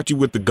shot you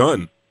with the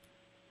gun.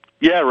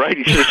 Yeah, right.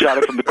 He should have shot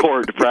it from the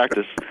court to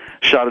practice.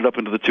 Shot it up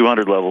into the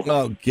 200 level.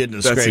 Oh,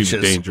 goodness that gracious.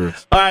 Seems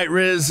dangerous. All right,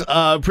 Riz,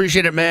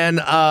 appreciate it, man.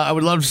 I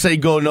would love to say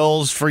go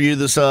Knowles for you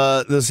this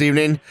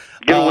evening.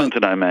 Get a win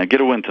tonight, man.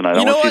 Get a win tonight.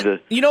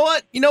 You know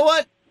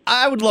what?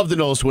 I would love the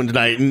Knowles to win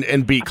tonight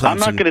and beat Clemson. I'm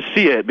not going to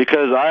see it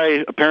because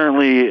I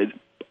apparently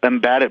am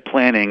bad at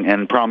planning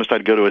and promised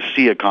I'd go to a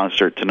Sia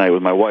concert tonight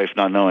with my wife,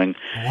 not knowing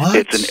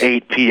it's an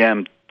 8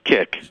 p.m.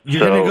 kick.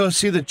 You're going to go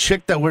see the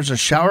chick that wears a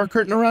shower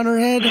curtain around her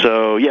head?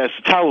 So, yes,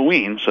 it's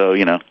Halloween, so,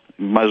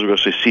 might as well go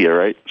see Sia,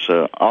 right?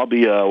 So I'll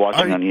be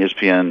watching on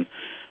ESPN,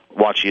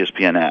 watch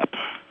ESPN app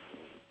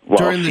while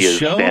during the Sia's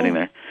show? Standing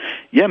there.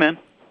 Yeah, man.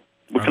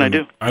 What can I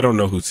do? I don't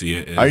know who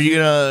Sia is. Are you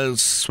going to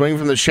swing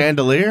from the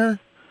chandelier?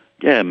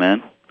 Yeah,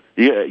 man.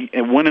 Yeah,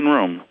 win in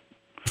Rome.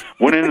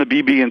 Win in the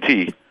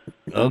BB&T.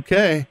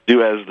 Okay.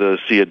 Do as the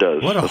Sia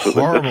does. What a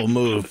horrible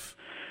move.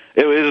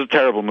 It was a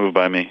terrible move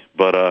by me.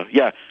 But,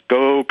 yeah,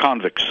 go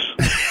Convicts.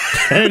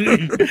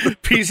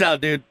 Peace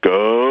out, dude.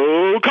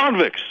 Go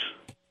Convicts.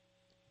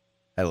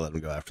 I had to let him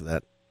go after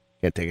that.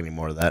 Can't take any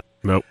more of that.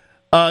 Nope.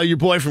 Your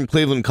boy from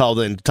Cleveland called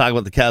in to talk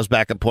about the Cavs'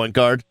 backup point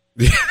guard.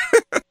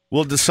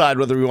 We'll decide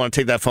whether we want to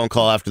take that phone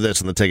call after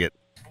this on the ticket.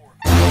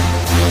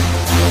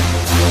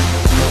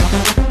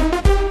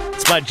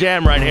 It's my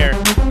jam right here.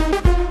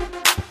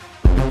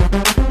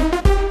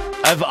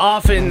 I've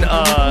often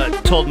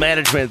told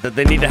management that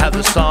they need to have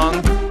the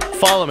song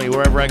follow me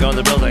wherever I go in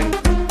the building.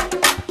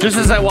 Just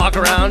as I walk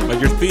around. Like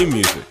your theme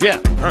music.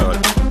 Yeah. All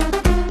right.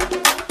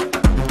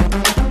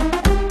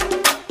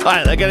 All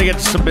right, I got to get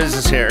to some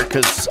business here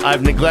because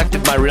I've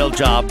neglected my real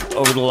job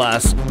over the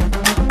last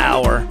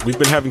hour. We've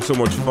been having so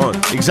much fun.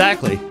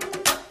 Exactly.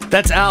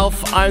 That's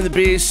Alf. I'm the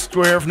Beast.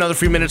 We're here for another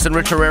few minutes, and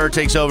Rich Herrera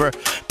takes over.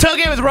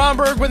 Tailgate with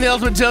Romberg. Win the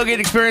ultimate tailgate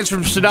experience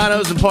from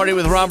Sedano's and party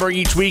with Romberg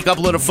each week.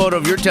 Upload a photo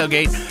of your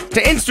tailgate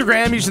to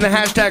Instagram using the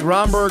hashtag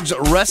Romberg's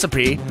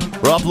Recipe,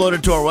 or upload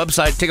it to our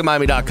website,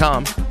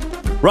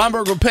 ticketmiami.com.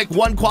 Romberg will pick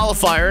one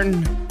qualifier,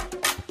 and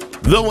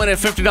they'll win a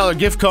 $50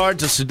 gift card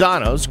to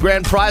Sedano's.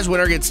 Grand prize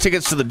winner gets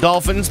tickets to the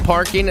Dolphins,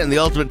 parking, and the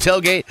ultimate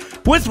tailgate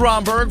with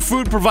Romberg.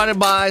 Food provided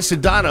by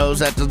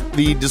Sedano's at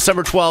the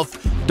December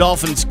 12th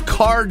Dolphins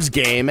Cards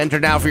game. Enter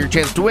now for your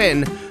chance to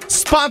win.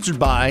 Sponsored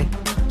by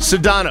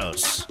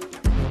Sedano's.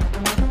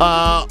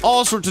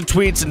 All sorts of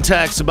tweets and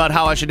texts about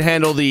how I should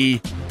handle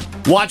the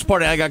watch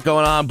party I got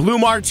going on. Blue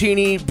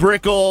Martini,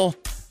 Brickell,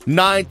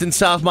 9th and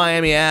South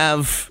Miami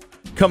Ave.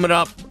 Coming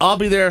up, I'll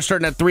be there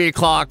starting at 3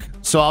 o'clock,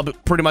 so I'll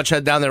pretty much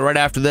head down there right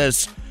after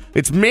this.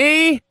 It's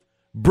me,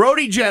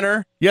 Brody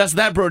Jenner, yes,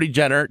 that Brody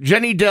Jenner,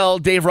 Jenny Dell,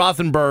 Dave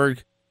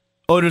Rothenberg,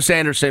 Otis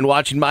Anderson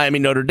watching Miami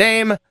Notre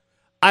Dame.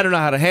 I don't know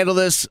how to handle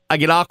this. I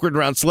get awkward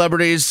around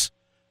celebrities.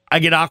 I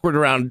get awkward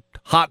around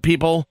hot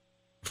people.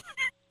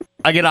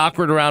 I get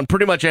awkward around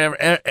pretty much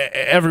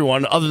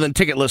everyone other than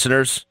ticket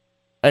listeners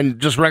and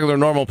just regular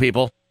normal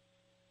people.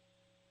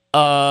 So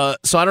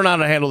I don't know how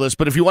to handle this,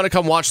 but if you want to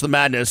come watch the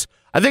madness,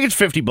 I think it's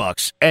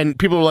 $50. And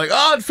people are like,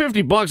 oh, it's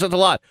 $50. That's a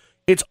lot.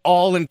 It's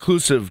all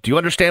inclusive. Do you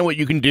understand what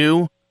you can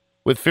do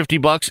with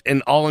 $50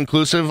 and all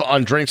inclusive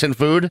on drinks and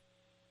food?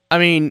 I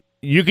mean,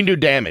 you can do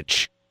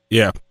damage.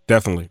 Yeah,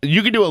 definitely.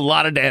 You can do a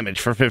lot of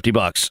damage for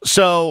 $50.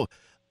 So,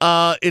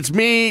 it's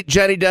me,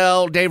 Jenny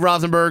Dell, Dave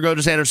Rothenberg,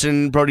 Otis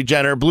Anderson, Brody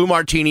Jenner, Blue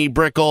Martini,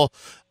 Brickell.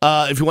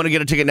 If you want to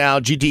get a ticket now,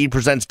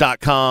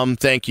 gtepresents.com.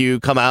 Thank you.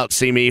 Come out,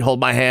 see me, hold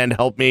my hand,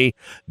 help me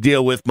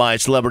deal with my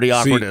celebrity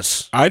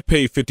awkwardness. I'd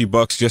pay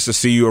 $50 just to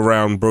see you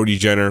around Brody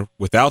Jenner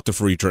without the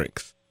free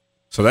drinks.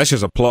 So that's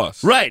just a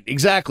plus. Right,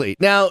 exactly.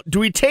 Now, do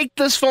we take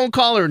this phone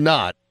call or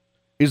not,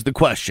 is the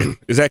question.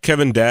 Is that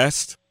Kevin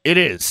Dast? It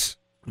is.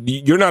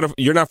 You're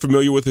not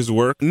familiar with his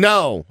work?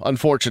 No,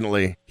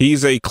 unfortunately.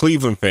 He's a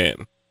Cleveland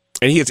fan,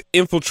 and he has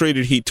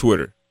infiltrated Heat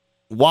Twitter.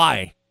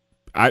 Why?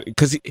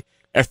 Because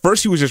at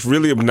first he was just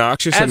really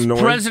obnoxious and annoying.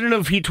 As president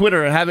of Heat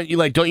Twitter,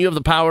 don't you have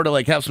the power to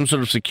have some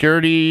sort of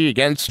security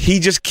against? He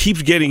just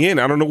keeps getting in.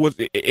 I don't know what.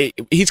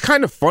 He's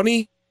kind of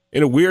funny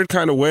in a weird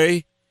kind of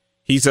way.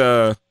 He's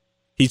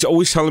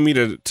always telling me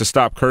to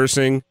stop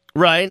cursing.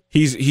 Right.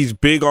 He's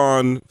big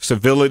on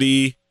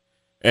civility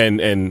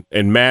and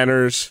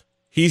manners.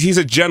 He's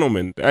a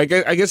gentleman. I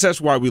guess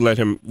that's why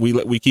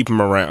we keep him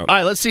around. All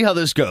right, let's see how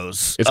this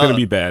goes. It's going to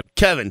be bad.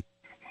 Kevin.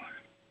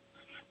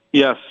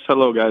 Yes.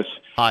 Hello, guys.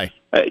 Hi.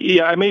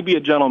 Yeah, I may be a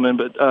gentleman,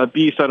 but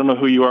Beast, I don't know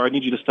who you are. I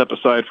need you to step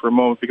aside for a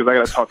moment because I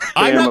got to talk to Sam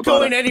I'm not about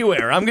going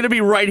anywhere. I'm going to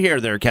be right here,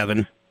 there,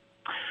 Kevin.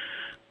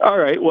 All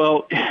right.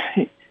 Well,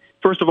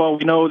 first of all,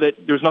 we know that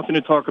there's nothing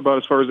to talk about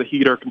as far as the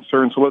Heat are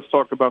concerned. So let's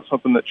talk about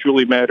something that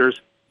truly matters.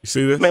 You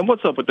see this? Man,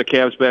 what's up with the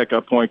Cavs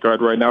backup point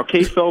guard right now?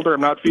 Case Felder,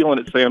 I'm not feeling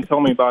it, Sam.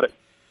 Tell me about it.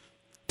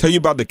 Tell you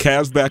about the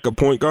Cavs backup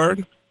point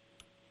guard?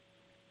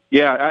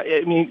 Yeah,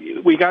 I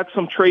mean, we got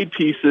some trade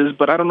pieces,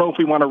 but I don't know if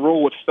we want to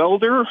roll with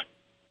Felder.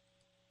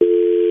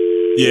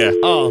 Yeah.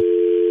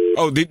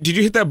 Oh, did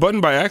you hit that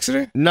button by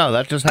accident? No,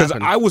 that just happened.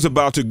 Because I was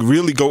about to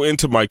really go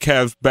into my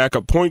Cavs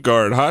backup point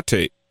guard hot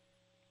take.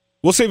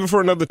 We'll save it for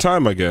another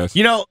time, I guess.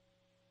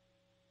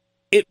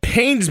 It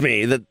pains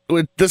me that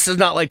this is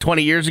not like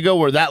 20 years ago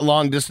where that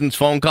long-distance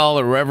phone call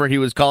or wherever he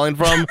was calling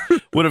from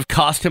would have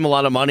cost him a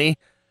lot of money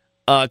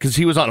because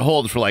he was on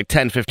hold for like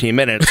 10, 15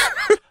 minutes.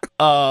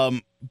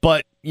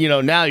 But,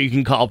 now you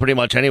can call pretty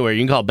much anywhere.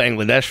 You can call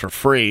Bangladesh for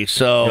free,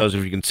 so who knows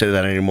if you can say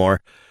that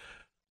anymore.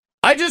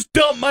 I just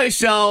dumped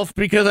myself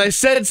because I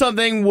said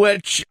something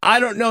which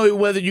I don't know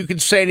whether you can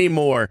say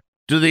anymore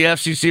to the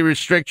FCC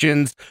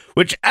restrictions,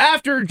 which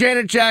after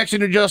Janet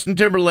Jackson and Justin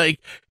Timberlake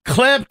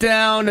clamped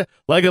down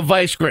like a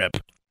vice grip.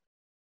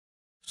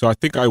 So I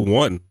think I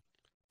won.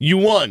 You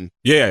won.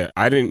 Yeah,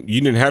 you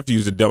didn't have to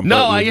use the dump.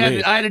 No, I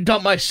had to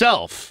dump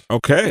myself.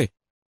 Okay.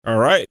 All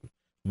right.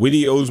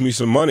 Whitty owes me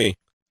some money.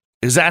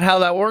 Is that how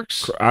that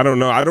works? I don't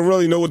know. I don't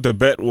really know what the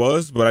bet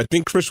was, but I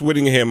think Chris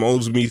Whittingham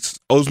owes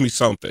me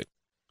something.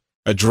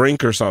 A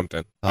drink or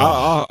something.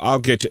 Oh. I'll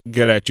get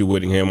at you,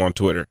 Whittingham, on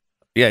Twitter.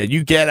 Yeah,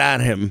 you get at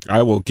him.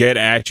 I will get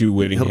at you,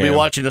 Whittingham. He'll be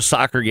watching a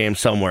soccer game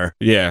somewhere.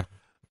 Yeah.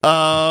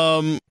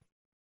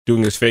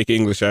 Doing his fake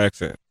English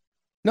accent.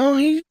 No,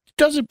 he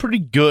does it pretty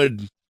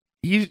good.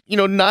 He's,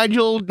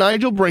 Nigel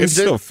brings it's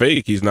still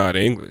fake. He's not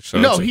English. So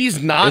no,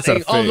 he's not.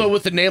 Although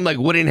with a name like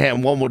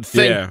Whittingham, one would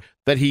think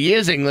that he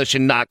is English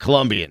and not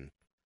Colombian.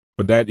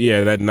 But that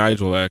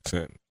Nigel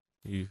accent,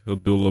 he'll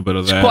do a little bit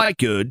of that. It's quite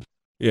good.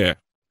 Yeah.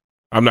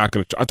 I'm not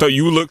going to. I thought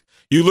you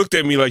looked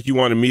at me like you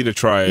wanted me to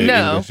try an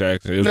English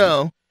accent.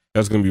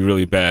 That's going to be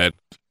really bad.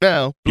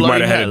 No. You might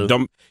have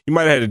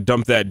had to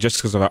dump that just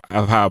because of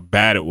how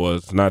bad it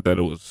was. Not that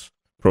it was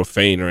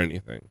profane or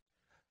anything.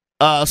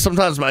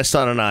 Sometimes my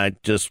son and I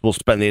just will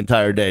spend the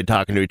entire day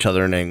talking to each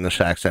other in an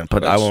English accent,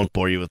 but I won't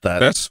bore you with that.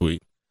 That's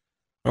sweet.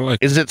 I like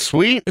it. Is it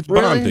sweet? It's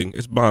really? bonding.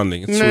 It's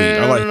bonding. It's sweet.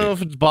 I like don't know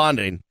if it's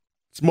bonding.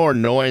 It's more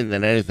annoying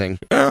than anything.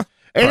 Yeah.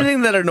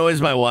 Anything that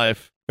annoys my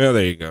wife. Yeah,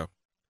 there you go.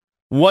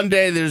 One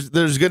day there's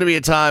going to be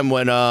a time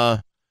when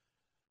the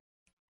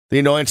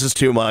annoyance is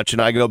too much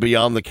and I go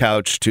beyond the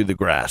couch to the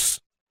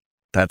grass.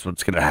 That's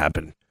what's going to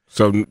happen.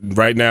 So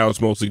right now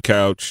it's mostly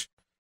couch.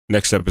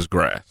 Next step is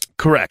grass.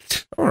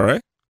 Correct. All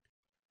right.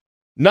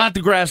 Not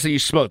the grass that you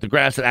smoke, the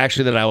grass that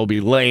I will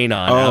be laying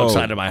on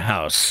outside of my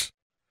house.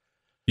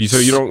 So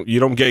you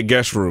don't get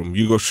guest room.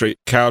 You go straight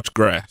couch,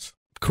 grass.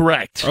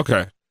 Correct.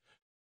 Okay.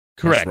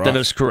 Correct. That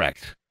is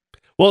correct.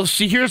 Well,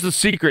 see, here's the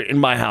secret in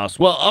my house.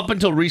 Well, up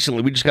until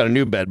recently, we just got a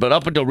new bed, but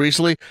up until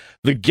recently,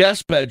 the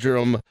guest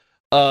bedroom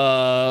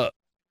has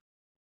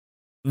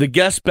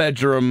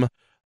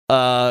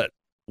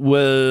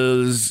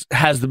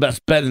the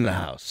best bed in the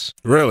house.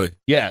 Really?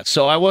 Yeah.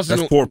 So I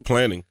wasn't. That's poor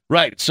planning.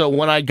 Right. So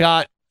when I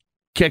got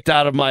kicked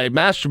out of my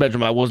master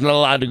bedroom, I wasn't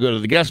allowed to go to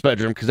the guest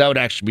bedroom because that would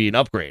actually be an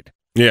upgrade.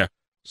 Yeah.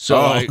 So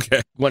I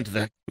went to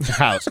the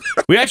house.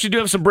 We actually do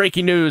have some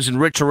breaking news, and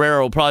Rich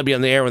Herrera will probably be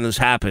on the air when this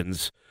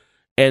happens.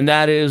 And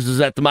that is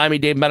that the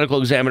Miami-Dade medical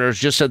examiners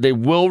just said they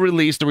will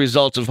release the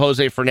results of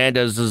Jose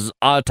Fernandez's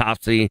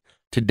autopsy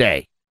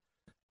today.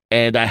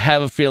 And I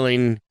have a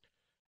feeling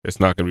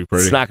it's not going to be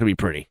pretty. It's not going to be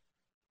pretty.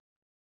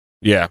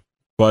 Yeah.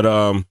 But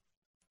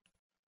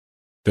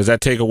does that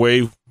take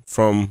away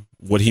from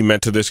what he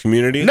meant to this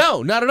community?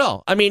 No, not at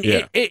all. I mean,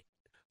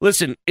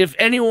 listen, if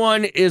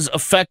anyone is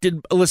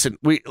affected, listen,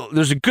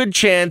 there's a good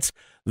chance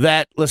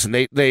that, listen,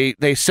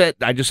 they said,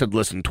 I just said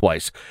listen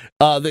twice.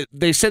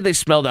 They said they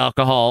smelled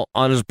alcohol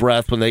on his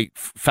breath when they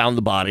found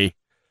the body.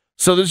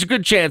 So there's a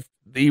good chance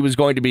he was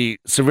going to be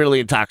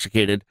severely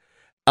intoxicated.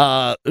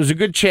 There's a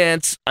good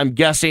chance, I'm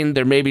guessing,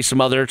 there may be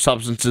some other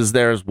substances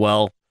there as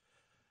well.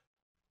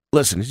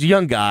 Listen, he's a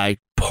young guy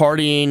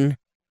partying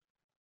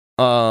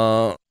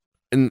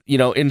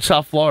in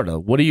South Florida.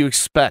 What do you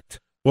expect?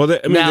 Well,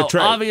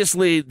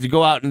 obviously, to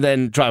go out and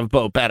then drive a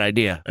boat, bad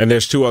idea. And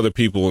there's two other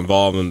people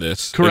involved in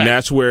this. Correct. And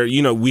that's where,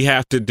 we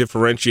have to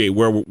differentiate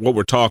what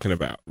we're talking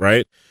about,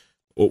 right?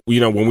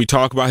 When we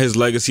talk about his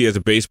legacy as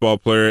a baseball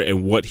player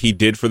and what he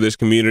did for this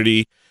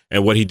community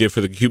and what he did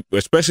for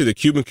especially the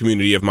Cuban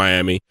community of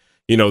Miami,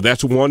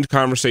 that's one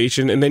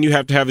conversation. And then you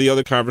have to have the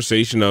other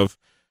conversation of,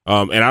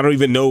 and I don't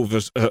even know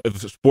if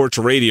sports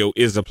radio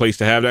is the place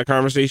to have that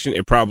conversation.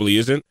 It probably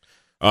isn't.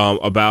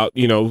 About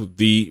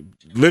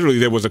literally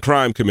there was a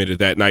crime committed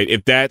that night.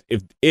 If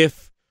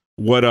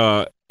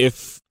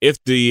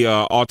the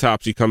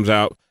autopsy comes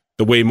out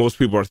the way most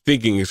people are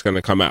thinking it's going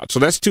to come out, so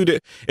that's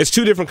it's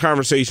two different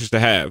conversations to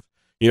have.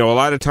 A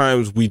lot of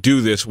times we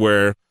do this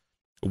where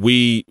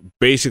we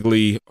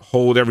basically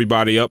hold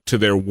everybody up to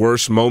their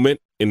worst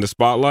moment in the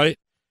spotlight,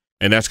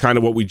 and that's kind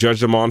of what we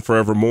judge them on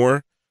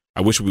forevermore.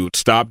 I wish we would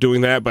stop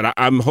doing that, but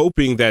I'm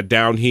hoping that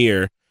down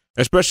here,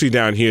 especially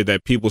down here,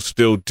 that people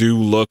still do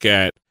look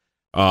at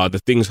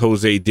the things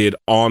Jose did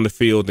on the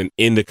field and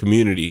in the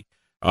community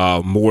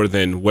more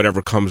than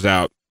whatever comes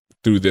out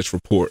through this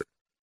report.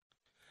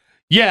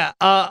 Yeah,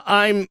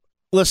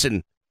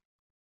 listen,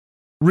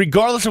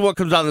 regardless of what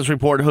comes out in this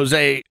report,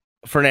 Jose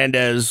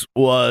Fernandez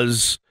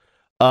was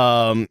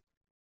a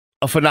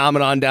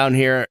phenomenon down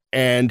here,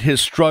 and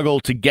his struggle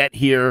to get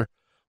here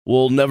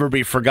will never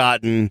be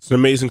forgotten. It's an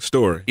amazing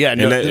story. Yeah,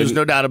 there's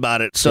no doubt about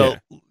it. So,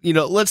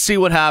 let's see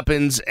what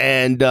happens,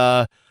 and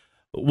I'm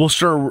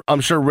sure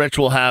Rich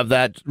will have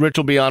that. Rich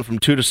will be on from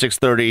 2 to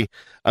 6:30.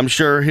 I'm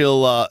sure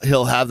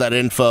he'll have that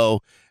info,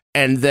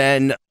 and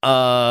then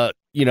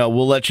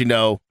we'll let you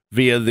know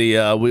via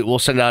the we'll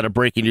send out a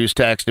breaking news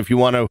text. If you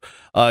want to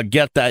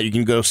get that, you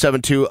can go to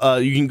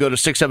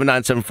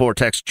 67974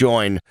 text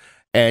join,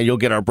 and you'll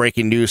get our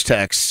breaking news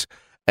texts.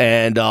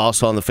 And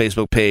also on the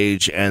Facebook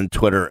page and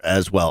Twitter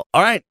as well.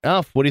 All right,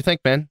 Alf, what do you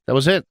think, man? That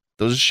was it.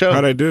 That was the show.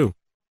 How'd I do?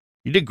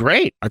 You did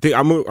great. I think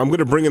I'm going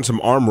to bring in some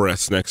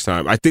armrests next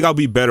time. I think I'll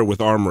be better with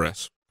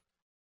armrests.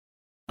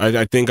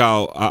 I think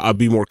I'll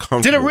be more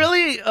comfortable. Did it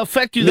really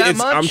affect you that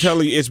much? I'm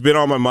telling you, it's been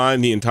on my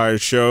mind the entire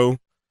show.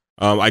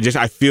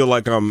 I feel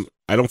like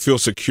I don't feel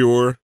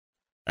secure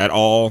at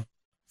all.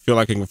 I feel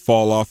like I can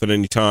fall off at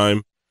any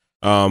time.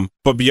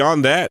 But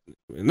beyond that,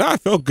 I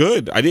felt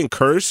good. I didn't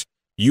curse.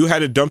 You had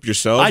to dump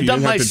yourself. I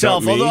dumped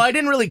myself, although I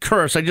didn't really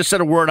curse. I just said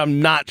a word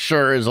I'm not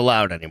sure is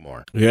allowed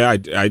anymore. Yeah,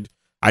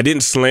 I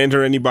didn't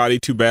slander anybody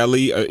too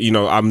badly.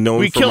 I'm known.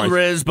 We killed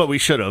Riz, but we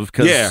should have.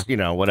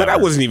 Whatever. But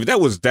that wasn't even.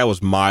 That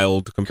was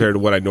mild compared to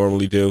what I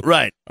normally do.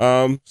 Right.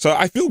 So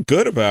I feel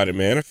good about it,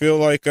 man. I feel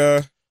like.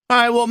 All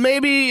right. Well,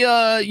 maybe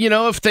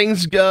if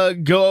things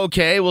go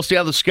okay, we'll see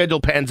how the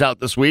schedule pans out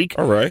this week.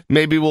 All right.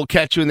 Maybe we'll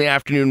catch you in the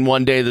afternoon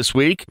one day this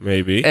week.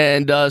 Maybe.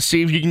 And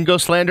see if you can go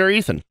slander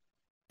Ethan.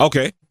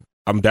 Okay.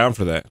 I'm down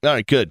for that. All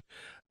right, good.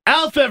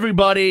 Alf,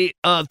 everybody,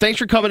 thanks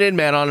for coming in,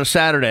 man, on a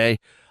Saturday.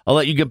 I'll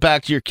let you get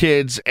back to your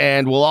kids,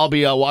 and we'll all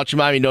be watching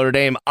Miami Notre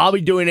Dame. I'll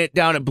be doing it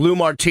down at Blue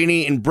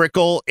Martini in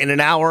Brickell in an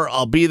hour.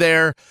 I'll be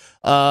there.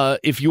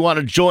 If you want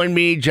to join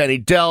me, Jenny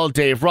Dell,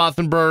 Dave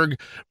Rothenberg,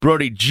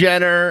 Brody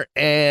Jenner,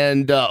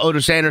 and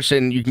Otis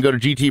Anderson, you can go to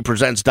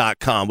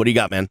gtpresents.com. What do you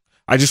got, man?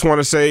 I just want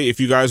to say, if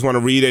you guys want to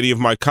read any of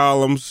my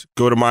columns,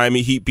 go to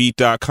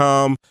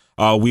MiamiHeatBeat.com.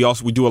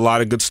 We do a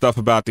lot of good stuff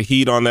about the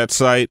Heat on that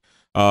site.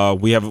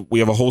 We have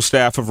a whole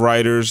staff of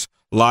writers,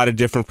 a lot of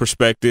different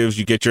perspectives.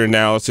 You get your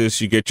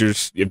analysis, you get your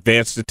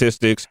advanced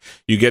statistics,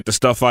 you get the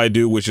stuff I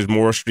do, which is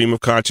more stream of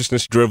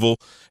consciousness drivel,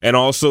 and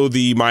also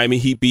the Miami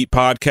Heat Beat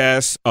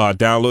podcast.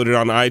 Download it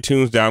on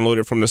iTunes, download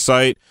it from the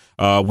site.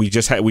 We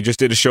just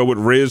did a show with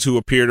Riz, who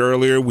appeared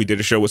earlier. We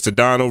did a show with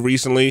Sedano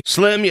recently.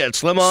 Slim, you had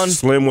Slim on.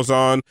 Slim was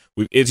on.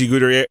 With Izzy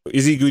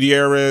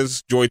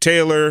Gutierrez, Joy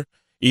Taylor,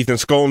 Ethan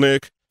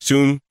Skolnick.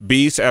 Soon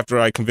Beast, after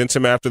I convince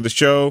him after the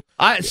show.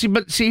 But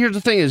here's the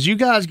thing: is you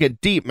guys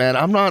get deep, man.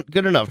 I'm not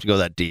good enough to go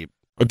that deep.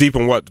 Deep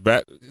on what?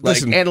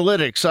 Listen,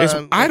 analytics.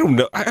 I don't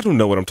know. I don't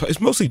know what I'm talking.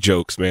 It's mostly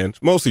jokes, man.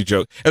 It's mostly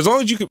jokes. As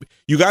long as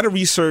you got to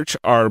research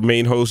our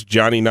main host,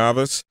 Johnny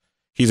Navas.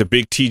 He's a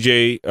big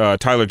TJ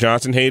Tyler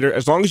Johnson hater.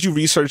 As long as you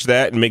research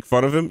that and make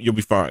fun of him, you'll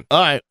be fine.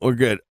 All right, we're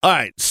good. All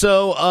right,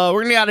 so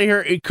we're gonna get out of here.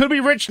 It could be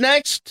Rich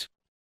next.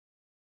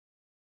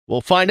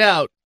 We'll find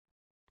out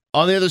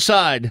on the other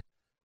side.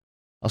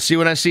 I'll see you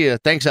when I see you.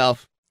 Thanks,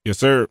 Alf. Yes,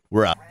 sir.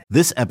 We're out.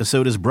 This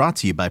episode is brought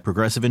to you by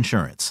Progressive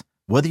Insurance.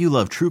 Whether you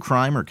love true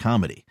crime or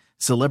comedy,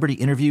 celebrity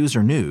interviews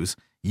or news,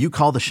 you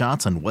call the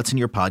shots on what's in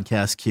your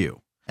podcast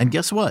queue. And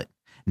guess what?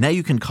 Now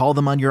you can call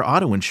them on your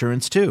auto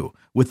insurance too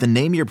with the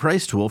Name Your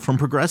Price tool from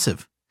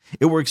Progressive.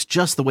 It works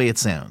just the way it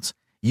sounds.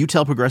 You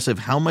tell Progressive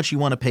how much you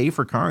want to pay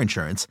for car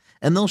insurance,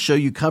 and they'll show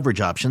you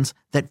coverage options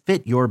that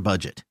fit your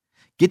budget.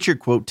 Get your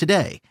quote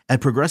today at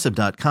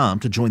Progressive.com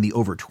to join the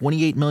over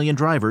 28 million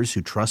drivers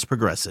who trust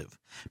Progressive.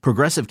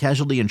 Progressive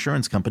Casualty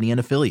Insurance Company and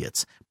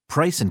Affiliates.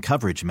 Price and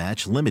coverage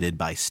match limited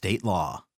by state law.